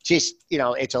just,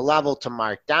 it's a level to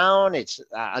mark down.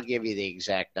 I'll give you the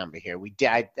exact number here.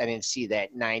 I didn't see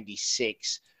that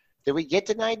 96. Did we get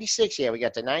to 96? Yeah, we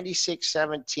got to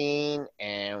 96.17,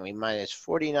 and we minus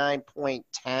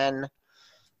 49.10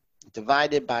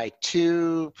 divided by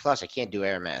 2. Plus, I can't do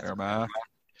air math. Air math.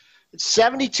 It's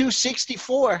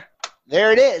 72.64.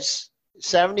 There it is.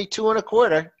 72 and a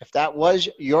quarter. If that was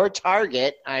your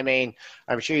target, I mean,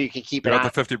 I'm sure you can keep it. You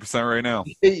got the 50% right now.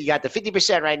 You got the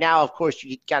 50% right now. Of course,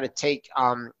 you got to take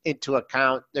into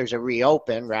account there's a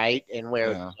reopen, right? And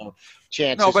where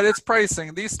chances. No, but it's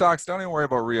pricing. These stocks, don't even worry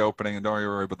about reopening and don't even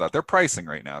worry about that. They're pricing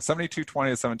right now, 72.20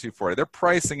 to 72.40. They're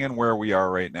pricing in where we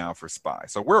are right now for SPY.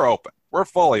 So we're open. We're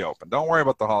fully open. Don't worry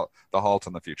about the halt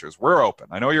on the futures. We're open.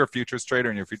 I know you're a futures trader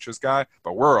and you're a futures guy,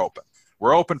 but we're open.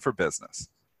 We're open for business.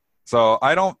 So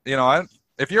I don't,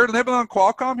 if you're living on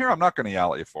Qualcomm here, I'm not going to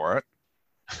yell at you for it.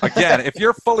 Again, if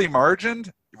you're fully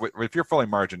margined, you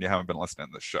haven't been listening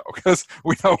to this show because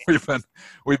we know we've been,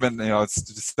 it's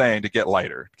just saying to get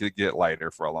lighter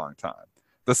for a long time.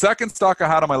 The second stock I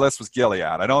had on my list was Gilead.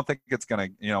 I don't think it's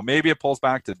going to, maybe it pulls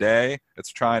back today.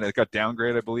 It got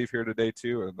downgraded, I believe, here today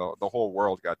too. The whole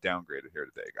world got downgraded here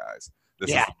today, guys.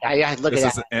 This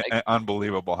is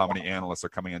unbelievable how many analysts are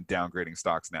coming in downgrading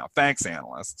stocks now. Thanks,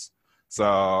 analysts.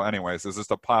 So anyways, there's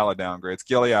just a pile of downgrades.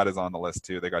 Gilead is on the list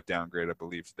too. They got downgraded, I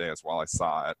believe, today as well. I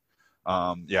saw it.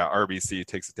 RBC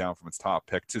takes it down from its top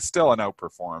pick to still an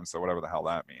outperform, so whatever the hell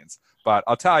that means. But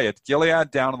I'll tell you,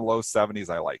 Gilead down in the low 70s,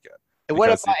 I like it. What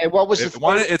was the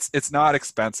one? It's not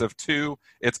expensive. Two,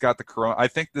 it's got the corona. I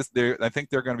think they're going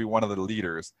to be one of the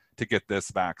leaders to get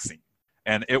this vaccine,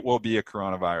 and it will be a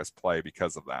coronavirus play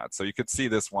because of that. So you could see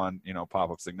this one, pop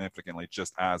up significantly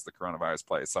just as the coronavirus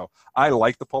play. So I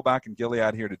like the pullback in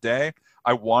Gilead here today.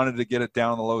 I wanted to get it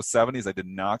down in the low 70s. I did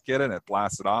not get it. It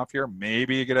blasted off here.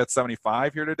 Maybe you get it at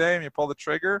 75 here today and you pull the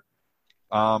trigger.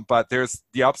 But there's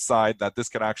the upside that this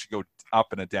could actually go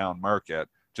up in a down market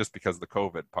just because of the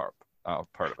COVID part of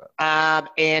it.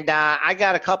 I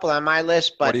got a couple on my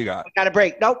list, but what do you got? We got a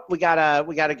break. Nope, we got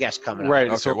a guest coming up. Right.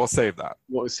 Okay, so we'll save that.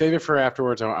 We'll save it for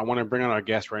afterwards. I want to bring on our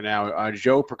guest right now,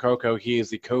 Joe Prococo. He is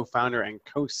the co-founder and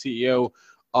co-CEO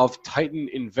of Titan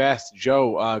Invest.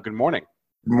 Joe, good morning.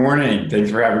 Good morning. Thanks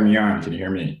for having me on. Can you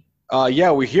hear me?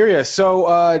 Yeah, we hear you.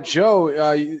 So, Joe,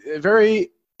 a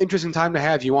very interesting time to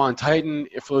have you on. Titan,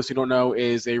 for those who don't know,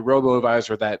 is a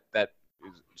robo-advisor that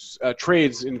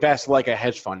trades, invests like a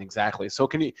hedge fund, exactly. So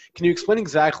can you explain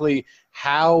exactly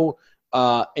how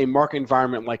a market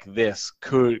environment like this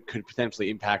could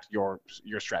potentially impact your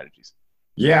strategies?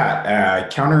 Yeah,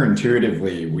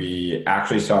 counterintuitively, we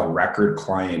actually saw record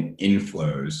client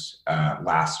inflows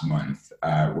last month,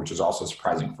 which is also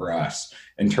surprising for us.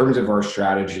 In terms of our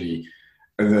strategy,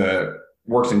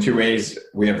 works in two ways.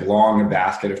 We have long a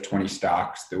basket of 20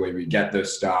 stocks. The way we get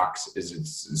those stocks is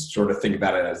it's sort of think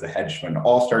about it as the hedge fund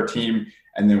all-star team,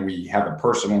 and then we have a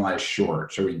personalized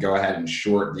short. So we go ahead and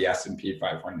short the S&P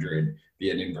 500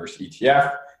 via an inverse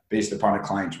ETF based upon a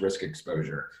client's risk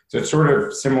exposure. So it's sort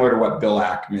of similar to what Bill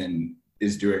Ackman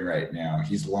is doing right now.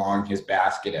 He's long his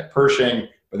basket at Pershing,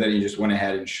 but then he just went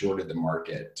ahead and shorted the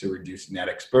market to reduce net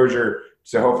exposure.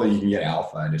 So hopefully you can get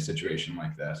alpha in a situation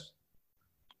like this.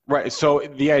 Right. So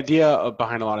the idea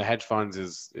behind a lot of hedge funds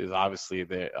is obviously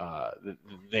they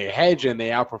hedge and they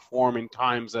outperform in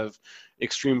times of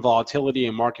extreme volatility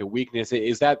and market weakness.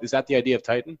 Is that the idea of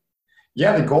Titan?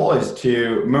 Yeah, the goal is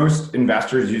most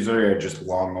investors usually are just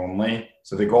long only.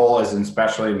 So the goal is,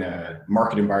 especially in a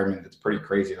market environment that's pretty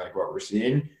crazy like what we're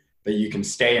seeing, that you can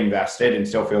stay invested and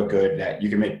still feel good that you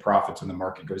can make profits when the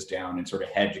market goes down and sort of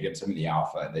hedge against some of the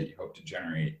alpha that you hope to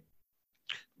generate.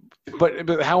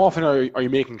 But how often are you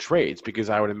making trades? Because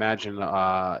I would imagine,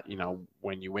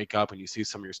 when you wake up and you see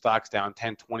some of your stocks down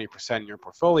 10, 20% in your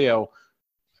portfolio,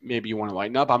 maybe you want to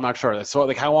lighten up. I'm not sure.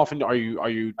 So how often are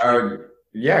you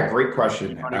yeah, great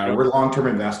question. We're long-term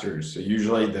investors. So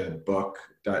usually the book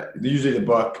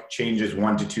changes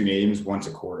 1 to 2 names once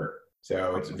a quarter.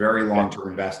 So it's very long-term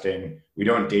investing. We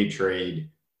don't day trade.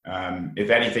 If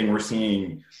anything, we're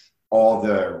seeing all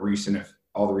the recent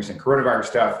coronavirus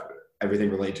stuff, everything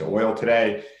related to oil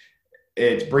today.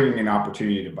 It's bringing an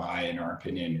opportunity to buy, in our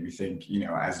opinion. We think,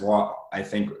 I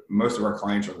think most of our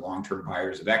clients are long-term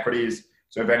buyers of equities.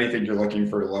 So if anything, you're looking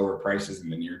for lower prices in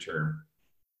the near term.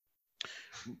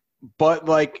 But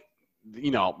buying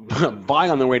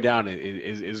on the way down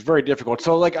is very difficult.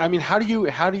 So how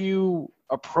do you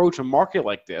approach a market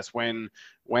like this when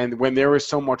there is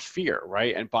so much fear,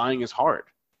 right? And buying is hard.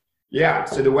 Yeah.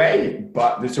 So what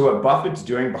Buffett's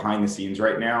doing behind the scenes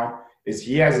right now is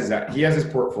he has his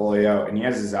portfolio and he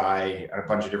has his eye on a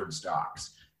bunch of different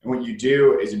stocks. And what you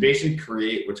do is you basically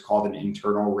create what's called an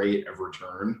internal rate of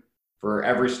return for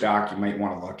every stock you might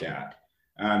want to look at.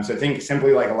 So think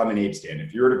simply like a lemonade stand.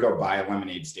 If you were to go buy a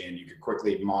lemonade stand, you could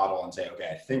quickly model and say, okay,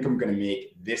 I think I'm going to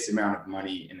make this amount of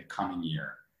money in the coming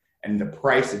year. And the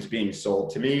price that's being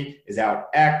sold to me is out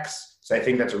X. So I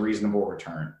think that's a reasonable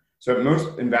return. So what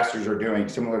most investors are doing,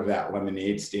 similar to that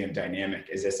lemonade stand dynamic,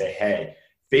 is they say, hey,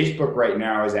 Facebook right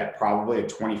now is at probably a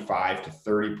 25 to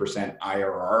 30%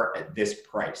 IRR at this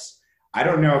price. I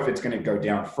don't know if it's going to go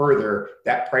down further.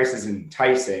 That price is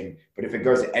enticing, but if it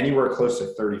goes anywhere close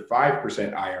to 35%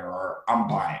 IRR, I'm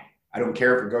buying. I don't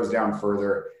care if it goes down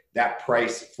further. That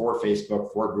price for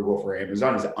Facebook, for Google, for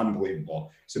Amazon is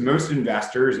unbelievable. So most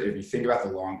investors, if you think about the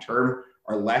long term,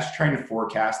 are less trying to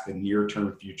forecast the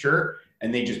near-term future.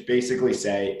 And they just basically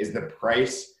say, is the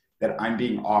price that I'm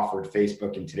being offered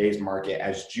Facebook in today's market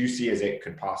as juicy as it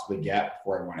could possibly get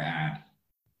before I want to add?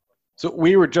 So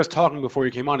we were just talking before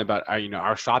you came on about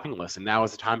our shopping list, and now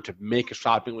is the time to make a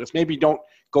shopping list. Maybe don't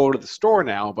go to the store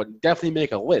now, but definitely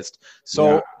make a list.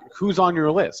 So Who's on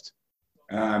your list?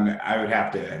 I would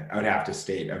have to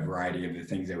state a variety of the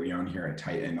things that we own here at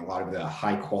Titan, a lot of the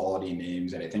high quality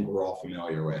names that I think we're all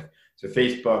familiar with. So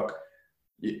Facebook,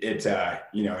 it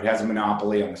has a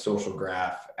monopoly on the social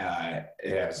graph.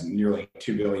 It has nearly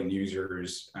 2 billion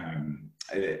users.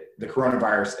 The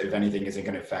coronavirus, if anything, isn't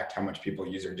going to affect how much people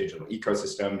use our digital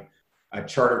ecosystem.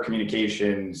 Charter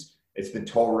Communications, it's the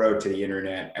toll road to the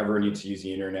internet. Everyone needs to use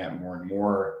the internet more and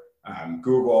more.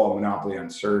 Google, monopoly on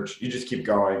search. You just keep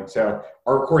going. So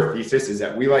our core thesis is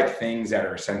that we like things that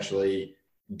are essentially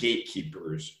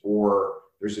gatekeepers, or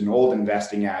there's an old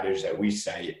investing adage that we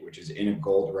cite, which is in a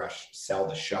gold rush, sell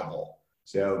the shovel.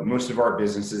 So most of our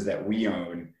businesses that we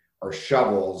own are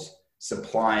shovels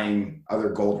supplying other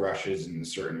gold rushes in a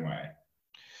certain way.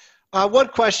 One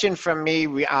question from me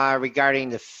regarding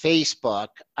the Facebook.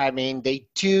 I mean, they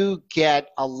do get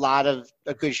a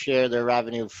good share of their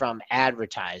revenue from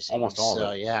advertising. Almost all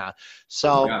of it. Yeah.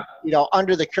 So,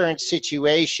 under the current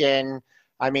situation,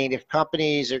 I mean, if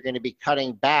companies are going to be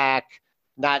cutting back,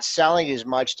 not selling as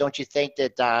much, don't you think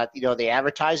that, the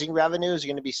advertising revenue is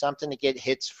going to be something to get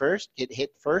hit first?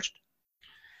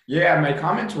 Yeah, my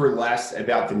comments were less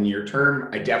about the near term.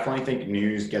 I definitely think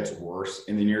news gets worse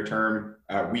in the near term.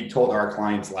 We told our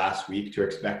clients last week to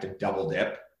expect a double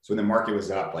dip. So when the market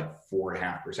was up like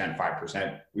 4.5%,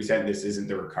 5%, we said this isn't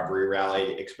the recovery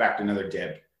rally. Expect another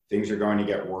dip. Things are going to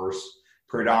get worse,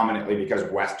 predominantly because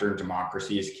Western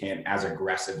democracies can't as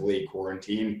aggressively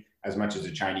quarantine as much as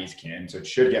the Chinese can. So it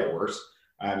should get worse.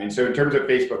 And so in terms of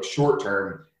Facebook short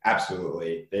term,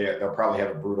 absolutely. They'll probably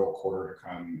have a brutal quarter to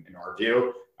come in our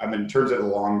view. In terms of the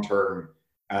long term,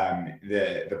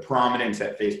 the prominence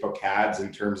that Facebook has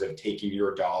in terms of taking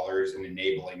your dollars and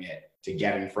enabling it to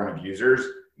get in front of users,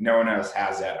 no one else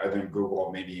has that other than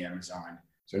Google, maybe Amazon.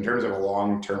 So in terms of a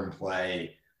long-term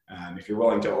play, if you're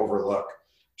willing to overlook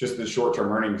just the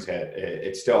short-term earnings hit,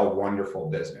 it's still a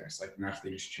wonderful business. Like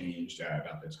nothing's changed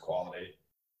about this quality.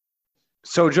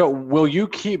 So Joe, will you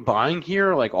keep buying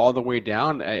here like all the way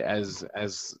down as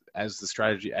the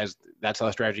strategy, as that's how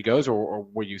the strategy goes, or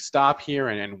will you stop here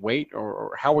and wait,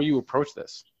 or how will you approach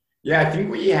this? Yeah, I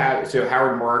think we have. So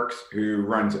Howard Marks, who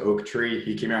runs Oaktree,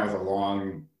 he came out with a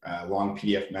long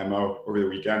PDF memo over the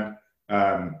weekend.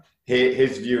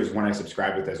 His view is one I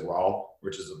subscribe with as well,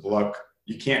 which is look,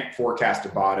 you can't forecast a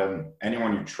bottom.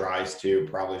 Anyone who tries to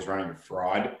probably is running a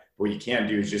fraud. But what you can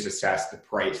do is just assess the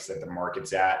price that the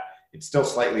market's at. It's still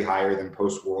slightly higher than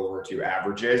post-World War II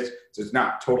averages. So it's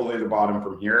not totally the bottom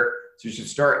from here. So you should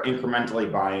start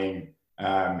incrementally buying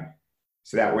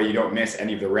so that way you don't miss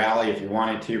any of the rally if you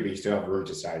wanted to, but you still have room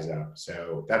to size up.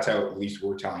 So that's how at least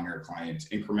we're telling our clients,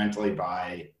 incrementally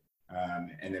buy,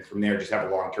 and then from there just have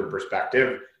a long-term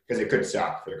perspective because it could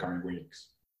suck for the coming weeks.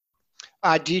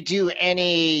 Do you do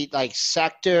any like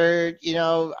sector,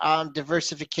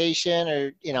 diversification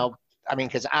or,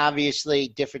 because obviously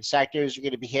different sectors are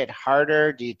going to be hit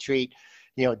harder. Do you treat,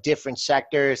 different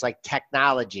sectors like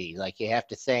technology? Like you have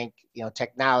to think,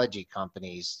 technology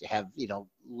companies have,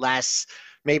 less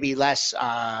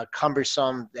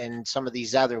cumbersome than some of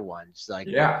these other ones.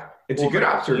 Yeah, it's a good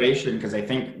observation because I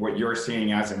think what you're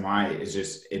seeing, as am I, is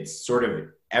just it's sort of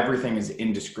everything is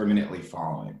indiscriminately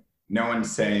falling. No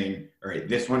one's saying, all right,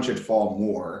 this one should fall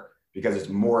more because it's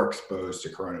more exposed to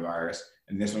coronavirus,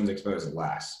 and this one's exposed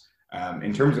less.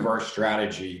 In terms of our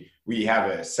strategy, we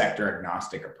have a sector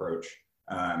agnostic approach.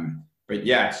 But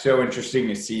yeah, it's so interesting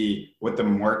to see what the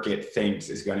market thinks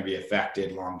is going to be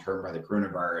affected long-term by the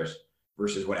coronavirus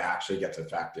versus what actually gets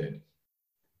affected.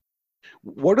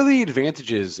 What are the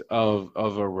advantages of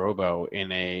a robo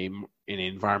in an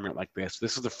environment like this?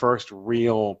 This is the first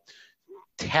real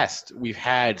test we've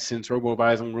had since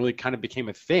robo-advising really kind of became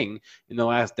a thing in the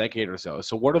last decade or so.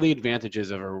 So what are the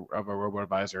advantages of a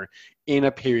robo-advisor in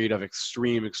a period of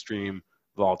extreme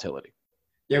volatility?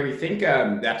 Yeah, we think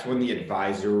that's when the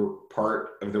advisor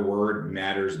part of the word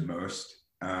matters most.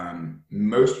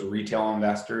 Most retail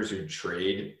investors who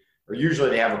trade or usually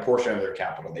they have a portion of their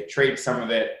capital. They trade some of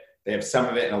it. They have some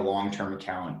of it in a long-term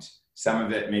account. Some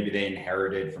of it maybe they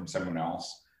inherited from someone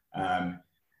else.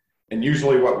 And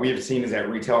usually what we've seen is that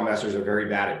retail investors are very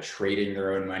bad at trading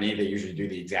their own money. They usually do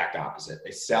the exact opposite.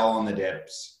 They sell on the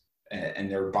dips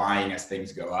and they're buying as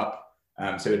things go up.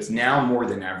 So it's now more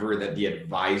than ever that the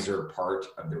advisor part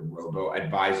of the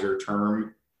robo-advisor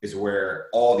term is where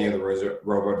all the other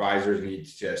robo-advisors need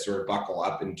to sort of buckle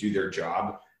up and do their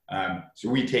job. So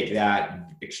we take that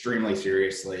extremely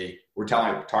seriously. We're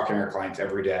talking to our clients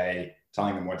every day,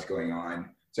 telling them what's going on.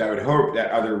 So I would hope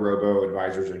that other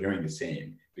robo-advisors are doing the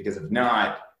same, because if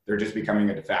not, they're just becoming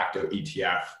a de facto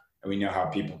ETF, and we know how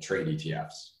people trade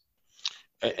ETFs.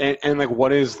 And like,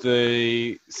 what is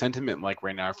the sentiment like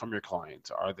right now from your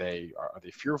clients? Are they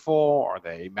fearful? Are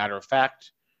they matter of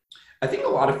fact? I think a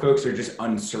lot of folks are just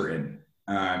uncertain,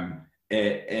 and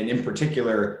in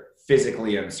particular,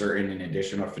 physically uncertain in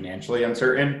addition to financially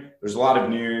uncertain. There's a lot of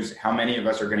news. How many of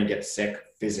us are going to get sick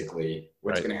physically?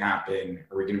 What's going to happen?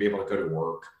 Are we going to be able to go to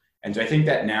work? And so I think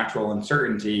that natural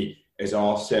uncertainty is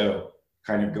also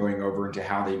kind of going over into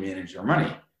how they manage their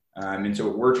money. And so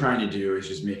what we're trying to do is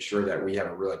just make sure that we have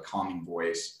a really calming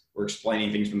voice. We're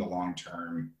explaining things from the long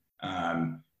term.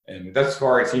 And thus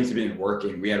far, it seems to be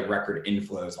working. We had record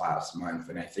inflows last month,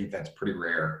 and I think that's pretty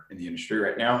rare in the industry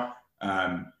right now.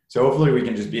 So hopefully we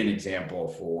can just be an example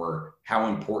for how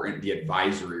important the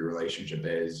advisory relationship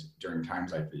is during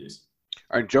times like these.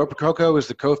 All right, Joe Prococo is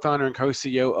the co-founder and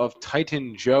co-CEO of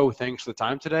Titan. Joe, thanks for the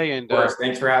time today. And of course,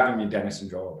 thanks for having me, Dennis and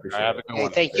Joel. Appreciate it. Hey,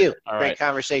 thank you. Great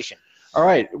conversation. All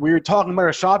right, we were talking about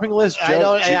a shopping list.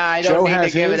 Joe, I don't need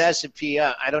to give an S&P.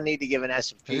 I don't need to give an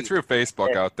S&P. You threw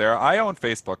Facebook out there. I own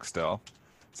Facebook still.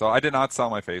 So I did not sell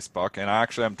my Facebook, and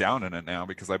actually I'm down in it now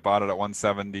because I bought it at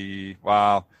 170.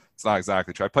 Well, it's not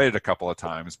exactly true. I played it a couple of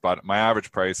times, but my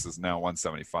average price is now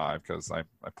 175 because I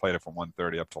played it from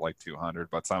 130 up to like 200,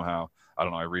 but somehow, I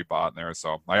don't know, I rebought in there.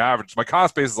 So my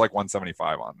cost base is like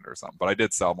 175 on it or something, but I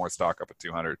did sell more stock up at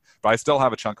 200, but I still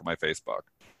have a chunk of my Facebook.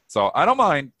 So I don't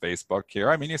mind Facebook here.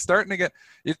 I mean, you're starting to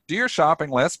do your shopping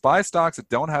list, buy stocks that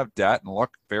don't have debt and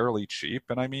look fairly cheap.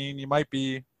 And I mean, you might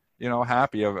be,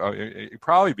 happy. You'll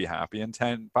probably be happy in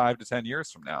 5 to 10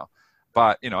 years from now.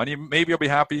 But, and maybe you'll be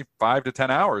happy 5 to 10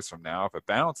 hours from now if it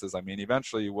bounces. I mean,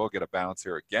 eventually you will get a bounce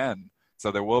here again. So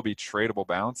there will be tradable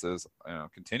bounces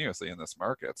continuously in this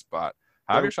markets. But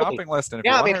have your shopping list, and if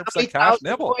you're 100% cash,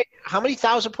 nibble. How many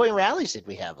 1,000-point rallies did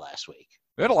we have last week?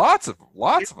 We had lots of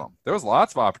them. There was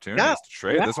lots of opportunities to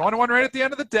trade. Yeah. There's one right at the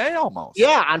end of the day almost.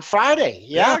 Yeah, on Friday.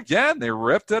 Yeah. Again, they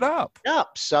ripped it up.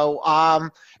 Yep. So,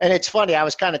 and it's funny. I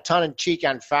was kind of tongue-in-cheek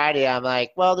on Friday. I'm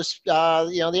like, well, this,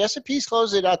 the S&P's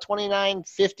closed at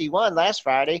 29.51 last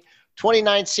Friday,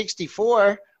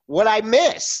 29.64. What I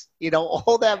miss?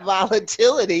 All that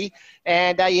volatility,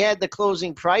 and you had the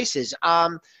closing prices.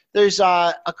 There's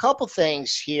a couple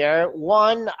things here.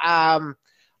 One,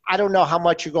 I don't know how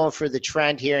much you're going for the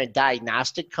trend here in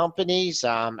diagnostic companies.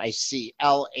 I see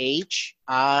LH.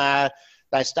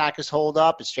 That stock is hold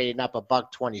up. It's trading up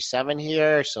 $1.27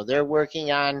 here. So they're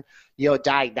working on,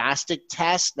 diagnostic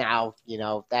tests. Now,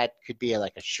 that could be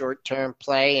like a short-term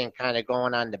play and kind of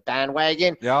going on the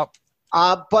bandwagon. Yep.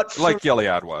 But like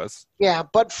Gilead was. Yeah,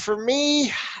 but for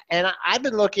me, and I've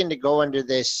been looking to go into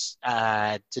this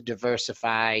to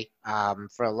diversify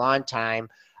for a long time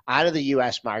out of the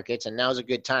U.S. markets, and now's a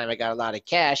good time. I got a lot of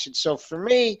cash. And so for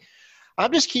me,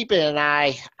 I'm just keeping an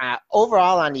eye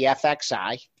overall on the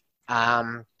FXI.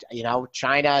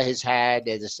 China has had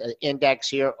this index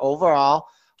here overall.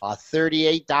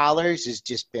 $38 has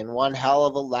just been one hell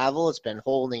of a level. It's been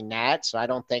holding that. So I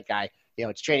don't think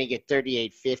it's trading at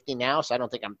 38.50 now. So I don't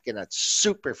think I'm going to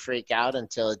super freak out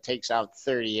until it takes out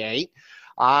 38.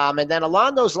 And then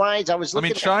along those lines, I was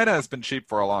looking China has been cheap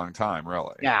for a long time,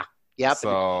 really. Yeah. Yep.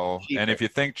 So, and if you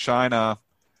think China,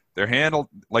 they're handled,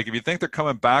 like if you think they're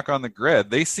coming back on the grid,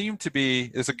 they seem to be,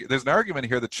 there's an argument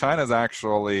here that China's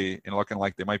actually looking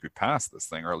like they might be past this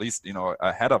thing, or at least,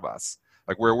 ahead of us.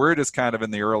 Like we're just kind of in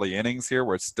the early innings here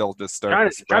where it's still just starting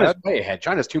to spread. China's way ahead.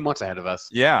 China's 2 months ahead of us.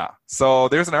 Yeah. So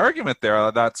there's an argument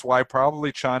there. That's why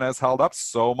probably China has held up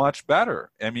so much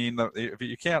better. I mean,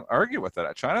 you can't argue with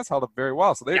it. China's held up very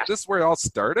well. So this is where it all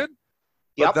started.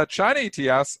 But the China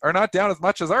ETFs are not down as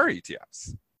much as our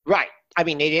ETFs. Right. I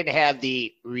mean, they didn't have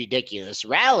the ridiculous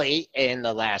rally in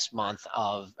the last month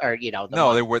No,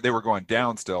 they were going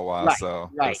down still, so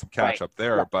there's some catch up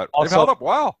there. But also, they've held up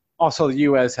well. Also, the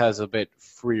U.S. has a bit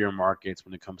freer markets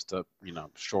when it comes to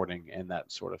shorting and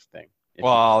that sort of thing.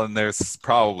 Well, and there's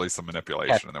probably some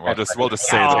manipulation in there. We'll just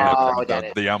say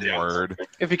the M word.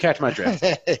 If you catch my drift.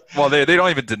 Well, they don't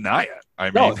even deny it. I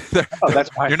mean, that's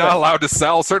why you're not allowed to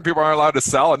sell. Certain people aren't allowed to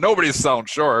sell, and nobody's selling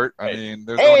short. I mean,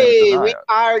 don't even deny we it.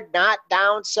 are not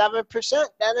down 7%,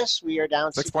 Dennis. We are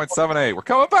down 6.78. We're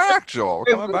coming back, Joel.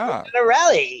 We're coming back. In a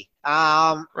rally.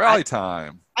 Rally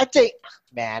time. I think,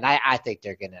 man, I think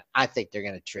they're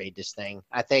gonna trade this thing.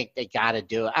 I think they got to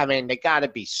do it. I mean, they got to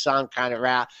be some kind of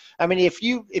route. I mean, if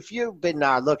you've been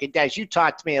looking, Des, you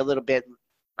talked to me a little bit.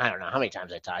 I don't know how many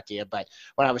times I talked to you, but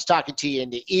when I was talking to you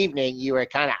in the evening, you were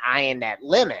kind of eyeing that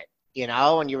limit,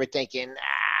 and you were thinking,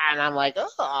 and I'm like,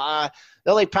 the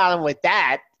only problem with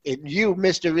that, you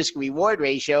missed the risk reward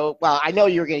ratio. Well, I know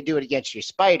you were going to do it against your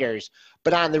spiders,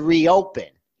 but on the reopen.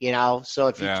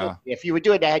 So if you were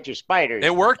doing that at your spiders,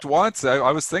 it worked once.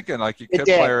 I was thinking like you could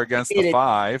play her against the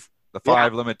five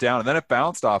limit down, and then it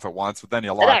bounced off at once, but then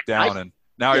you locked down, and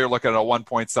now you're looking at a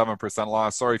 1.7%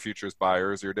 loss. Sorry, futures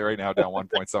buyers, you're right now down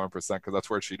 1.7% because that's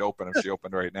where she'd open if she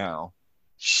opened right now.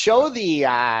 Show the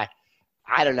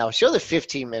show the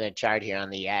 15-minute chart here on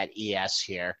the ES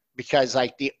here. Because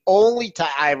like the only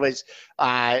time I was,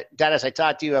 Dennis, I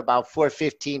talked to you about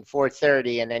 4:15,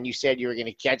 4:30, and then you said you were going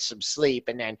to catch some sleep.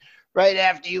 And then right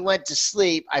after you went to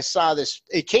sleep, I saw this.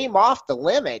 It came off the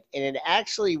limit, and it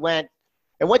actually went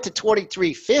to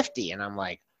 23.50. And I'm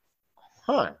like,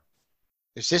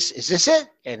 is this it?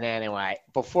 And then anyway,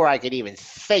 before I could even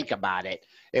think about it,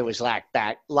 it was locked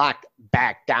back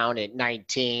down at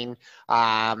 19.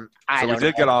 So we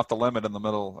did get off the limit in the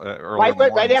middle early.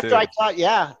 Right after I thought,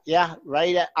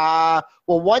 right.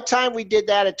 Well, one time we did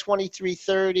that at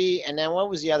 23:30, and then what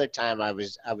was the other time I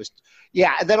was? And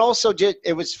then also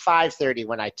it was 5:30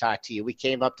 when I talked to you. We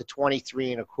came up to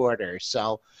 23.25.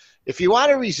 So, if you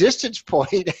want a resistance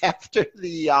point after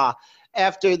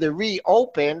the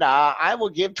reopen, I will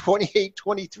give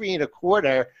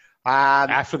 23.25.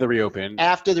 After the reopen.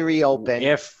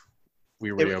 If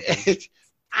we reopen.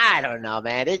 I don't know,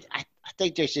 man. I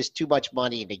think there's just too much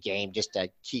money in the game just to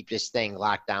keep this thing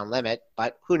locked down limit.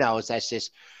 But who knows? That's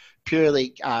just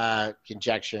purely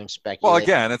conjecture and speculation. Well,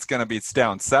 again, it's going to be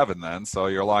down 7 then. So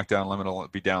your lockdown limit will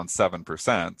be down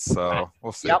 7%. So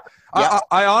we'll see. Yep.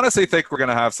 I honestly think we're going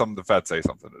to have the Fed say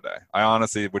something today. I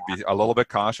honestly would be a little bit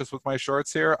cautious with my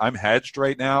shorts here. I'm hedged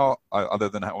right now, other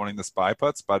than owning the SPY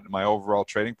puts, but my overall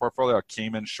trading portfolio I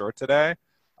came in short today.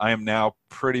 I am now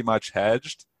pretty much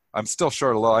hedged. I'm still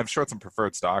short a little. I'm short some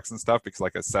preferred stocks and stuff because,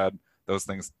 like I said, those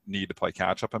things need to play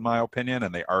catch up in my opinion,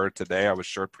 and they are today. I was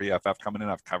short PFF coming in.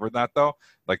 I've covered that though.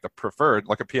 Like the preferred,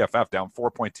 like a PFF down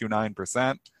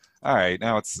 4.29%. All right,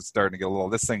 now it's starting to get a little.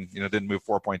 This thing, didn't move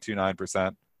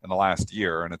 4.29% in the last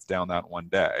year, and it's down that one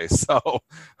day. So,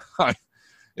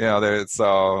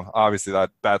 so obviously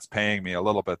that's paying me a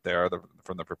little bit there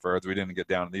from the preferreds. We didn't get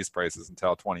down to these prices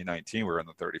until 2019. We were in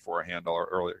the 34 handle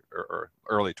or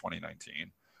early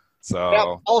 2019.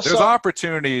 So there's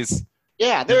opportunities.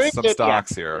 Yeah, there is some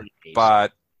stocks here,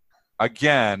 but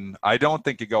again, I don't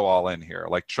think you go all in here.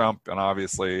 Like Trump, and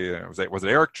obviously, was it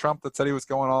Eric Trump that said he was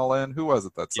going all in? Who was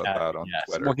it that said that on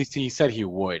Twitter? Well, he said he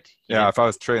would. If I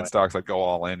was trading stocks, I'd go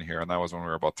all in here, and that was when we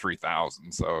were about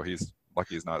 3,000. So he's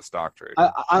lucky he's not a stock trader.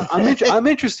 I'm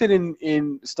interested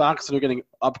in stocks that are getting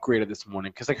upgraded this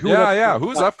morning because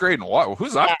who's upgrading what?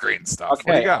 Who's upgrading stuff? Okay.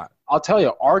 What do you got? I'll tell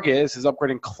you, Argus is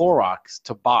upgrading Clorox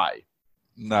to buy.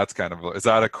 That's is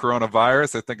that a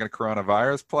coronavirus? They're thinking a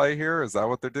coronavirus play here? Is that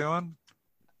what they're doing?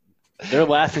 They're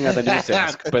laughing at the news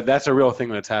desk, but that's a real thing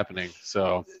that's happening.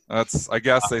 So I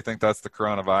guess they think that's the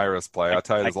coronavirus play. I'll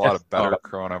tell you, there's a lot of better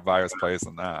coronavirus plays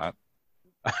than that.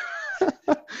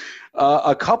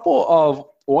 A couple of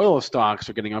oil stocks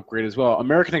are getting upgraded as well.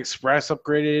 American Express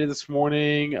upgraded this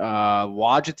morning.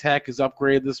 Logitech is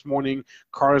upgraded this morning.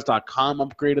 Cars.com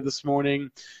upgraded this morning.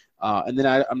 And then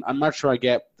I'm not sure I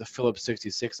get the Phillips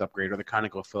 66 upgrade or the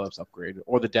ConocoPhillips upgrade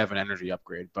or the Devon Energy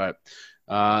upgrade, but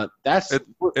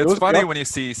it's funny when you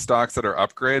see stocks that are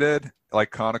upgraded like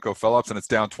ConocoPhillips and it's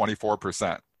down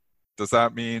 24%. Does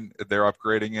that mean they're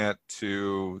upgrading it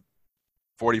to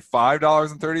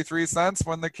 $45.33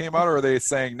 when they came out, or are they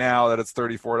saying now that it's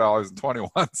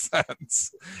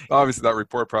 $34.21? Obviously, that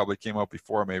report probably came out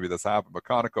before maybe this happened, but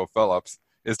ConocoPhillips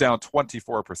is down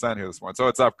 24% here this morning. So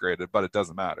it's upgraded, but it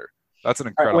doesn't matter. That's an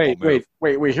incredible move.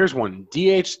 Wait. Here's one.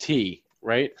 DHT,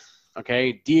 right?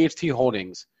 Okay. DHT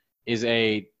Holdings is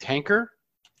a tanker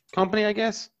company, I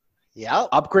guess. Yeah.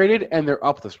 Upgraded, and they're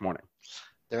up this morning.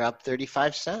 They're up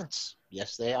 35 cents.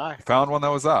 Yes, they are. Found one that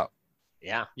was up.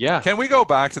 Yeah. Can we go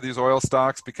back to these oil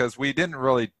stocks? Because we didn't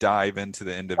really dive into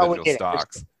the individual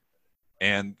stocks.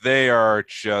 And they are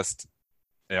just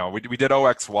we did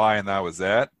OXY and that was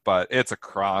it, but it's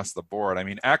across the board. I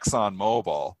mean,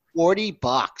 ExxonMobil,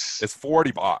 $40. it's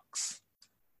 $40.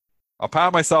 I'll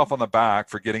pat myself on the back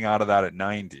for getting out of that at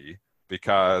 90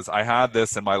 because I had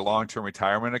this in my long-term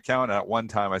retirement account. And at one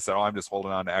time I said, I'm just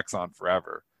holding on to Exxon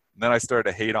forever. And then I started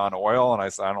to hate on oil and I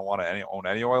said, I don't want to own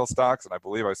any oil stocks. And I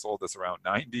believe I sold this around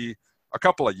 90 a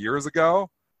couple of years ago.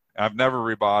 And I've never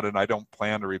rebought it, and I don't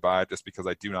plan to rebuy it just because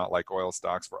I do not like oil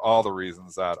stocks for all the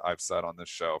reasons that I've said on this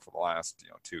show for the last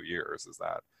 2 years. Is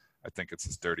that I think it's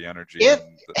just dirty energy, and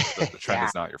the trend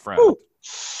is not your friend. Ooh.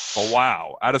 But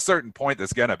wow, at a certain point,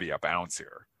 there's gonna be a bounce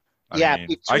here. I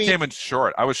mean, I came in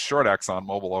short. I was short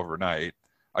ExxonMobil overnight.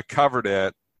 I covered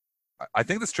it. I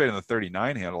think this traded in the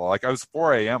 39 handle. Like I was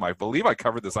 4 a.m. I believe I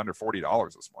covered this under $40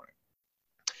 this morning.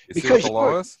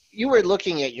 Because you were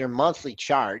looking at your monthly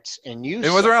charts and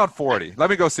it was around 40. Let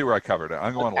me go see where I covered it.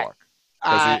 I'm going to look.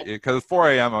 Because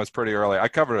 4 a.m. I was pretty early. I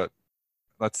covered it.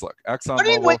 Let's look.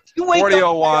 ExxonMobil,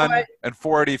 40.01 and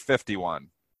 40.51.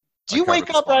 Do you wake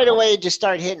up right away and just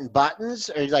start hitting buttons?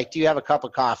 Or do you have a cup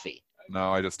of coffee?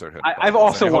 No, I just start hitting buttons. I've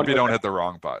also hope you don't hit the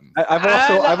wrong button.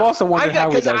 I've also wondered how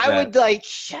he does that.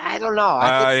 I don't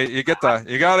know. You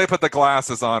got to put the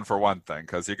glasses on for one thing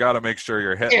because you got to make sure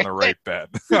you're hitting the right bed.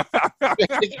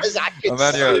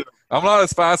 I'm not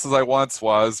as fast as I once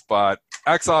was, but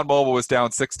ExxonMobil was down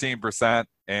 16%,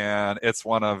 and it's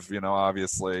one of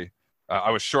obviously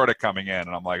I was short it coming in,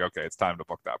 and I'm like, okay, it's time to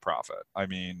book that profit. I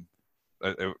mean,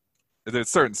 there's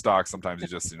certain stocks sometimes you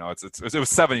just it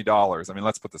was $70. I mean,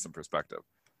 let's put this in perspective.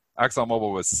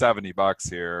 ExxonMobil was $70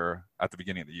 here at the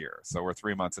beginning of the year, so we're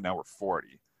 3 months and now we're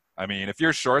 40. I mean, if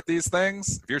you're short these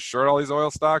things, if you're short all these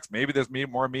oil stocks, maybe there's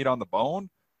more meat on the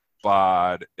bone,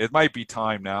 but it might be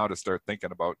time now to start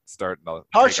thinking about starting to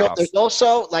partial. There's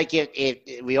also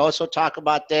we also talk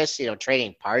about this,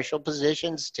 trading partial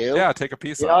positions too. Yeah, take a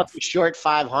piece off. Short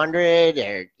 500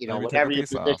 or whatever you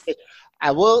position.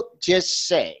 I will just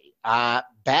say.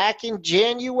 Back in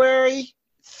January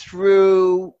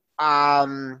through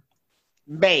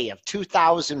May of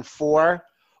 2004,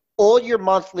 all your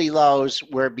monthly lows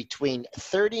were between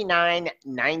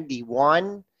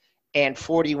 39.91 and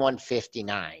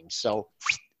 41.59. So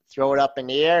throw it up in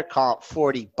the air, call it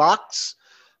 $40.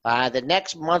 The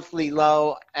next monthly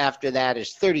low after that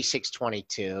is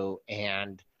 36.22,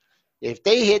 and if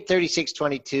they hit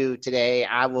 36.22 today,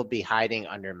 I will be hiding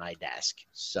under my desk.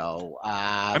 So,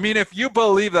 I mean, if you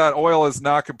believe that oil is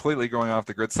not completely going off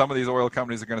the grid, some of these oil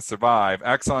companies are going to survive.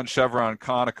 Exxon, Chevron,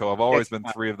 Conoco have always been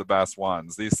three of the best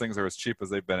ones. These things are as cheap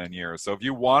as they've been in years. So if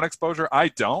you want exposure,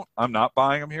 I'm not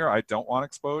buying them here. I don't want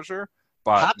exposure.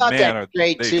 But how about man, that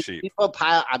trade too? cheap. People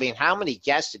pile. I mean, how many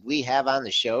guests did we have on the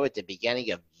show at the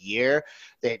beginning of the year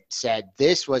that said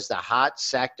this was the hot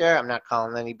sector? I'm not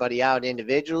calling anybody out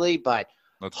individually, but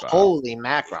holy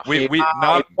mackerel!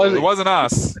 It wasn't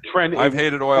us. I've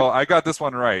hated oil. I got this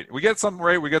one right. We get some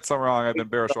right, we get some wrong. I've been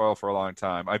bearish oil for a long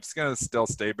time. I'm just gonna still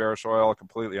stay bearish oil.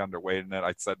 Completely underweight in it.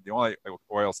 I said the only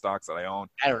oil stocks that I own,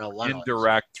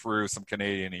 indirect through some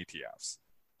Canadian ETFs.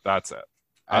 That's it.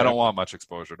 I don't want much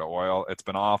exposure to oil. It's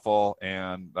been awful,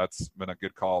 and that's been a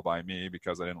good call by me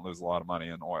because I didn't lose a lot of money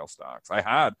in oil stocks.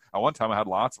 At one time I had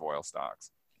lots of oil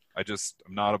stocks. I just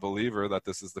am not a believer that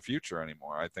this is the future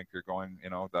anymore. I think you're going,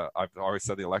 I've always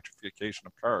said the electrification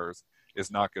of cars is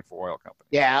not good for oil companies.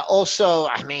 Yeah. Also,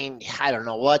 I mean, I don't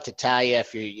know what to tell you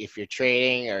if you're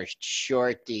trading or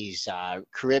short these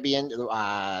Caribbean,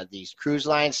 these cruise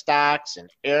line stocks and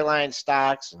airline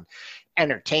stocks and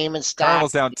entertainment stocks.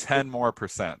 Carnival's down 10 more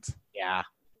 %. Yeah.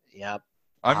 Yep.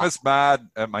 I'm just mad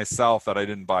at myself that I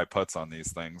didn't buy puts on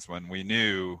these things when we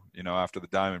knew, after the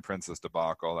Diamond Princess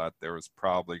debacle that there was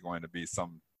probably going to be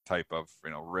some type of,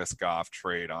 risk off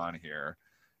trade on here.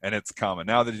 And it's coming.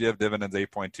 Now that you have dividends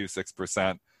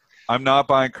 8.26%, I'm not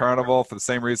buying Carnival for the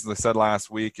same reasons I said last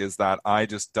week, is that I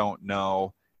just don't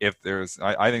know if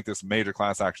I think there's major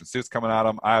class action suits coming at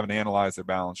them. I haven't analyzed their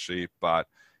balance sheet, but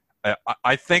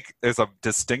I think there's a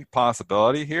distinct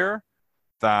possibility here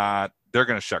that they're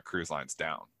going to shut cruise lines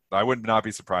down. I would not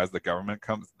be surprised the government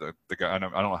comes. I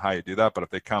don't know how you do that, but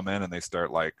if they come in and they start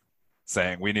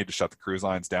saying we need to shut the cruise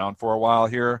lines down for a while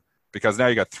here, because now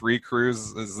you got 3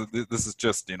 cruises. This is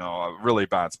just a really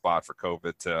bad spot for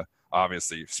COVID to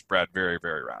obviously spread very,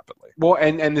 very rapidly. Well,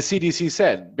 and the CDC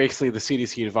said basically the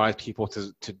CDC advised people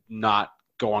to not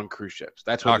go on cruise ships.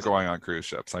 That's what not going on cruise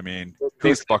ships. I mean,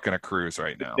 who's booking a cruise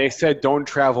right now? They said don't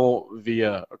travel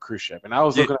via a cruise ship, and I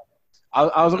was looking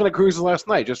at cruises last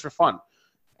night just for fun,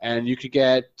 and you could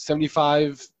get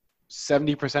 70%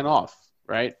 off,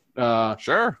 right?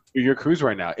 Sure. Your cruise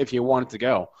right now if you wanted to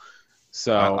go.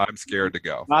 So I'm scared to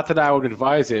go. Not that I would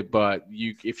advise it, but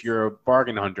if you're a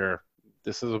bargain hunter,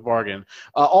 this is a bargain.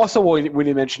 Also, what we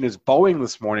didn't mention is Boeing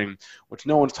this morning, which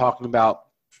no one's talking about.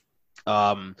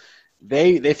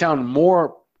 They found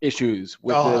more issues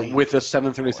with the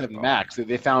 737 MAX.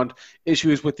 They found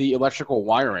issues with the electrical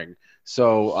wiring.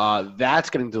 So that's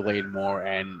getting delayed more,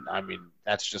 and I mean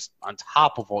that's just on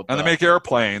top of all. And they make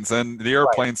airplanes, and the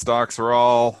airplane stocks are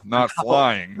all not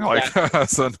flying.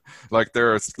 So,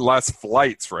 there's less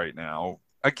flights right now.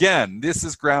 Again, this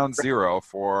is ground zero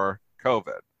for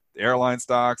COVID. The airline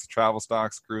stocks, travel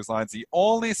stocks, cruise lines. The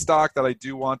only stock that I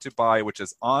do want to buy, which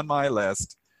is on my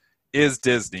list, is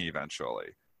Disney eventually.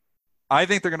 I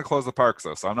think they're going to close the parks,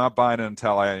 though, so I'm not buying it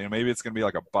until maybe it's going to be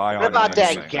like a buy on. What about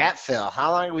that gap fill?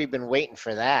 How long have we been waiting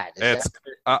for that?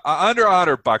 Under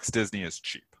 $100 Disney is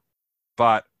cheap.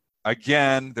 But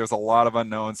again, there's a lot of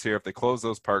unknowns here. If they close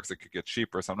those parks, it could get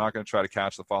cheaper, so I'm not going to try to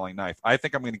catch the falling knife. I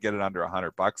think I'm going to get it under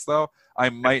 $100, though. I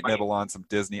might nibble on some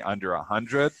Disney under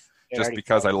 100 just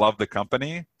because I love the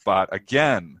company. But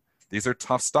again, these are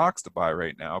tough stocks to buy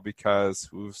right now because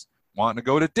who's wanting to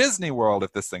go to Disney World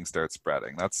if this thing starts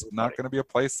spreading? That's not going to be a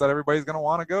place that everybody's going to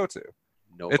want to go to.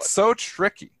 Nobody. It's so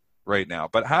tricky right now.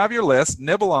 But have your list,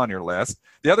 nibble on your list.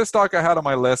 The other stock I had on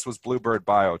my list was Bluebird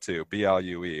Bio too,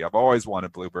 BLUE. I've always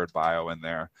wanted Bluebird Bio in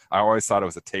there. I always thought it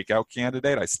was a takeout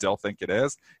candidate. I still think it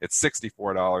is. It's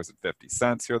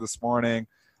 $64.50 here this morning.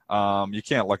 You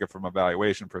can't look at it from a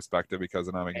valuation perspective because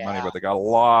they're not making money, but they got a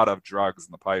lot of drugs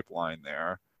in the pipeline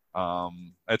there.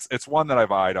 It's one that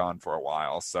I've eyed on for a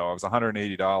while. So it was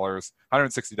 $180,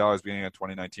 $160 beginning of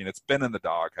 2019. It's been in the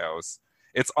doghouse.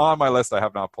 It's on my list. I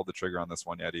have not pulled the trigger on this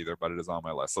one yet either, but it is on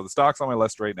my list. So the stocks on my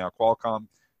list right now: Qualcomm,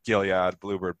 Gilead,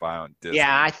 Bluebird Bio, and Disney.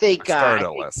 Yeah, I think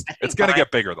list. It's going to get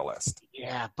bigger, the list.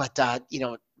 Yeah, but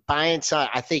buying some,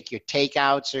 I think your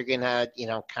takeouts are gonna,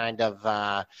 kind of.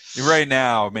 Right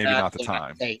now, maybe not the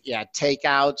time.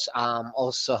 Takeouts.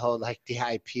 Also, like the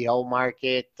IPO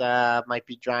market might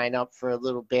be drying up for a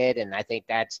little bit, and I think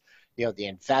that's the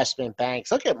investment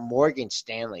banks. Look at Morgan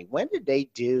Stanley. When did they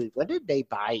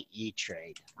buy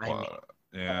E-Trade?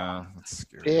 Yeah, that's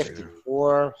scary.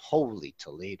 54. Holy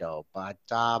Toledo. But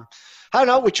I don't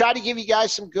know. We try to give you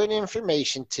guys some good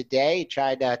information today.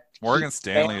 Morgan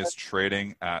Stanley is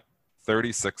trading at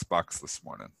 $36 this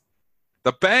morning.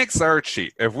 The banks are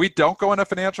cheap. If we don't go into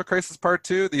financial crisis part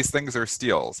 2, these things are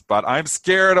steals. But I'm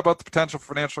scared about the potential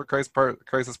financial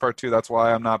crisis part 2. That's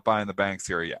why I'm not buying the banks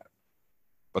here yet.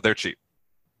 But they're cheap.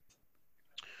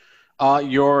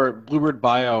 Your Bluebird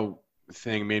Bio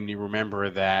thing made me remember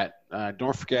that.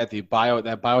 Don't forget that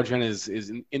Biogen is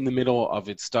in the middle of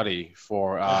its study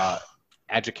for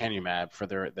aducanumab for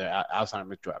their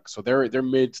Alzheimer's drug. So they're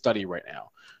mid study right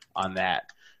now on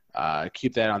that.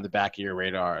 Keep that on the back of your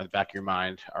radar, or the back of your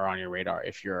mind, or on your radar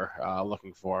if you're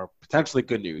looking for potentially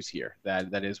good news here.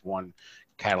 That is one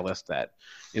catalyst that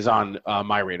is on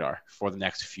my radar for the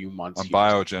next few months. On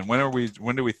Biogen,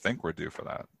 when do we think we're due for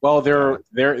that? Well,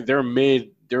 they're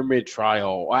mid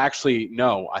trial. Well, actually,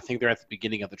 no, I think they're at the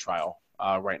beginning of the trial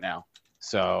right now.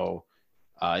 So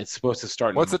it's supposed to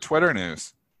start. What's the Twitter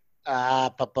news?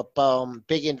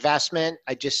 Big investment.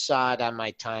 I just saw it on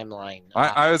my timeline.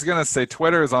 I was gonna say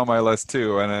Twitter is on my list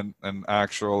too, and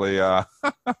actually,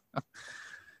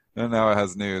 and now it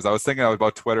has news. I was thinking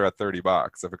about Twitter at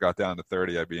 $30. If it got down to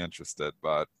 30, I'd be interested,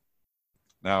 but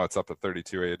now it's up at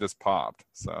 32. It just popped.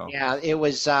 So yeah, it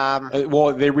was.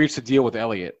 Well, they reached a deal with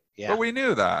Elliott. Yeah, but we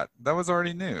knew that was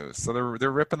already news. So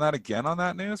they're ripping that again on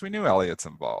that news. We knew Elliott's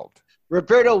involved.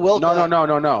 Roberto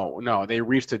Wilco. No. They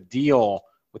reached a deal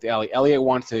with Elliott. Elliott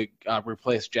wants to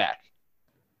replace Jack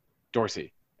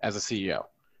Dorsey as a CEO,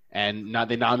 and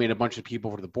they nominated a bunch of people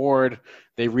for the board.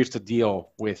 They reached a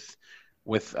deal with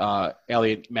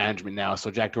Elliott management now, so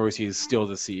Jack Dorsey is still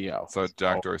the CEO. So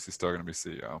Jack Dorsey's still going to be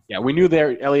CEO. Yeah, we knew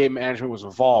their Elliott management was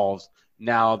involved.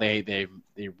 Now they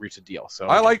reached a deal. So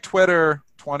I like Twitter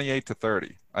 28 to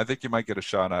 30. I think you might get a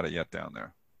shot at it yet down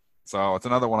there. So it's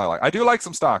another one I like. I do like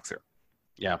some stocks here.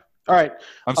 Yeah. All right.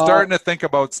 I'm starting to think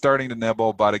about starting to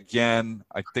nibble, but again,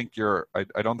 I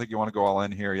don't think you want to go all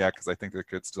in here yet because I think there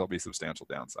could still be substantial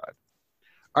downside.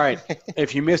 All right.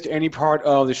 If you missed any part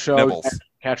of the show, Nibbles.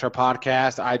 Catch our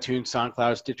podcast, iTunes,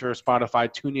 SoundCloud, Stitcher,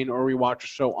 Spotify, TuneIn, or rewatch the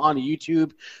show on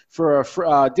YouTube for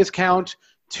a discount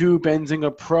to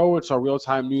Benzinga Pro. It's our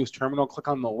real-time news terminal. Click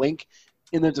on the link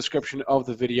in the description of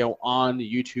the video on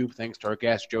YouTube. Thanks to our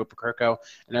guest, Joe Picurco,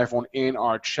 and everyone in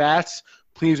our chats.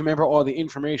 Please remember all the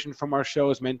information from our show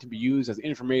is meant to be used as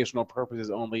informational purposes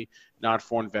only, not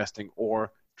for investing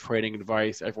or trading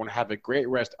advice. Everyone have a great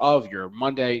rest of your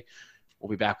Monday. We'll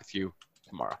be back with you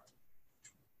tomorrow.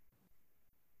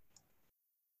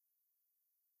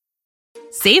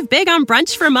 Save big on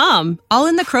brunch for mom, all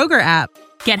in the Kroger app.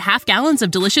 Get half gallons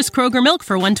of delicious Kroger milk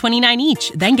for $1.29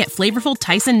 each. Then get flavorful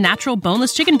Tyson natural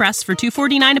boneless chicken breasts for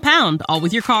 $2.49 a pound, all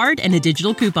with your card and a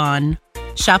digital coupon.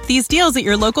 Shop these deals at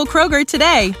your local Kroger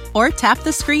today, or tap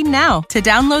the screen now to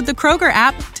download the Kroger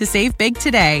app to save big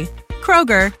today.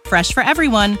 Kroger, fresh for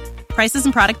everyone. Prices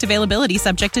and product availability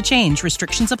subject to change.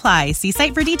 Restrictions apply. See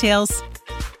site for details.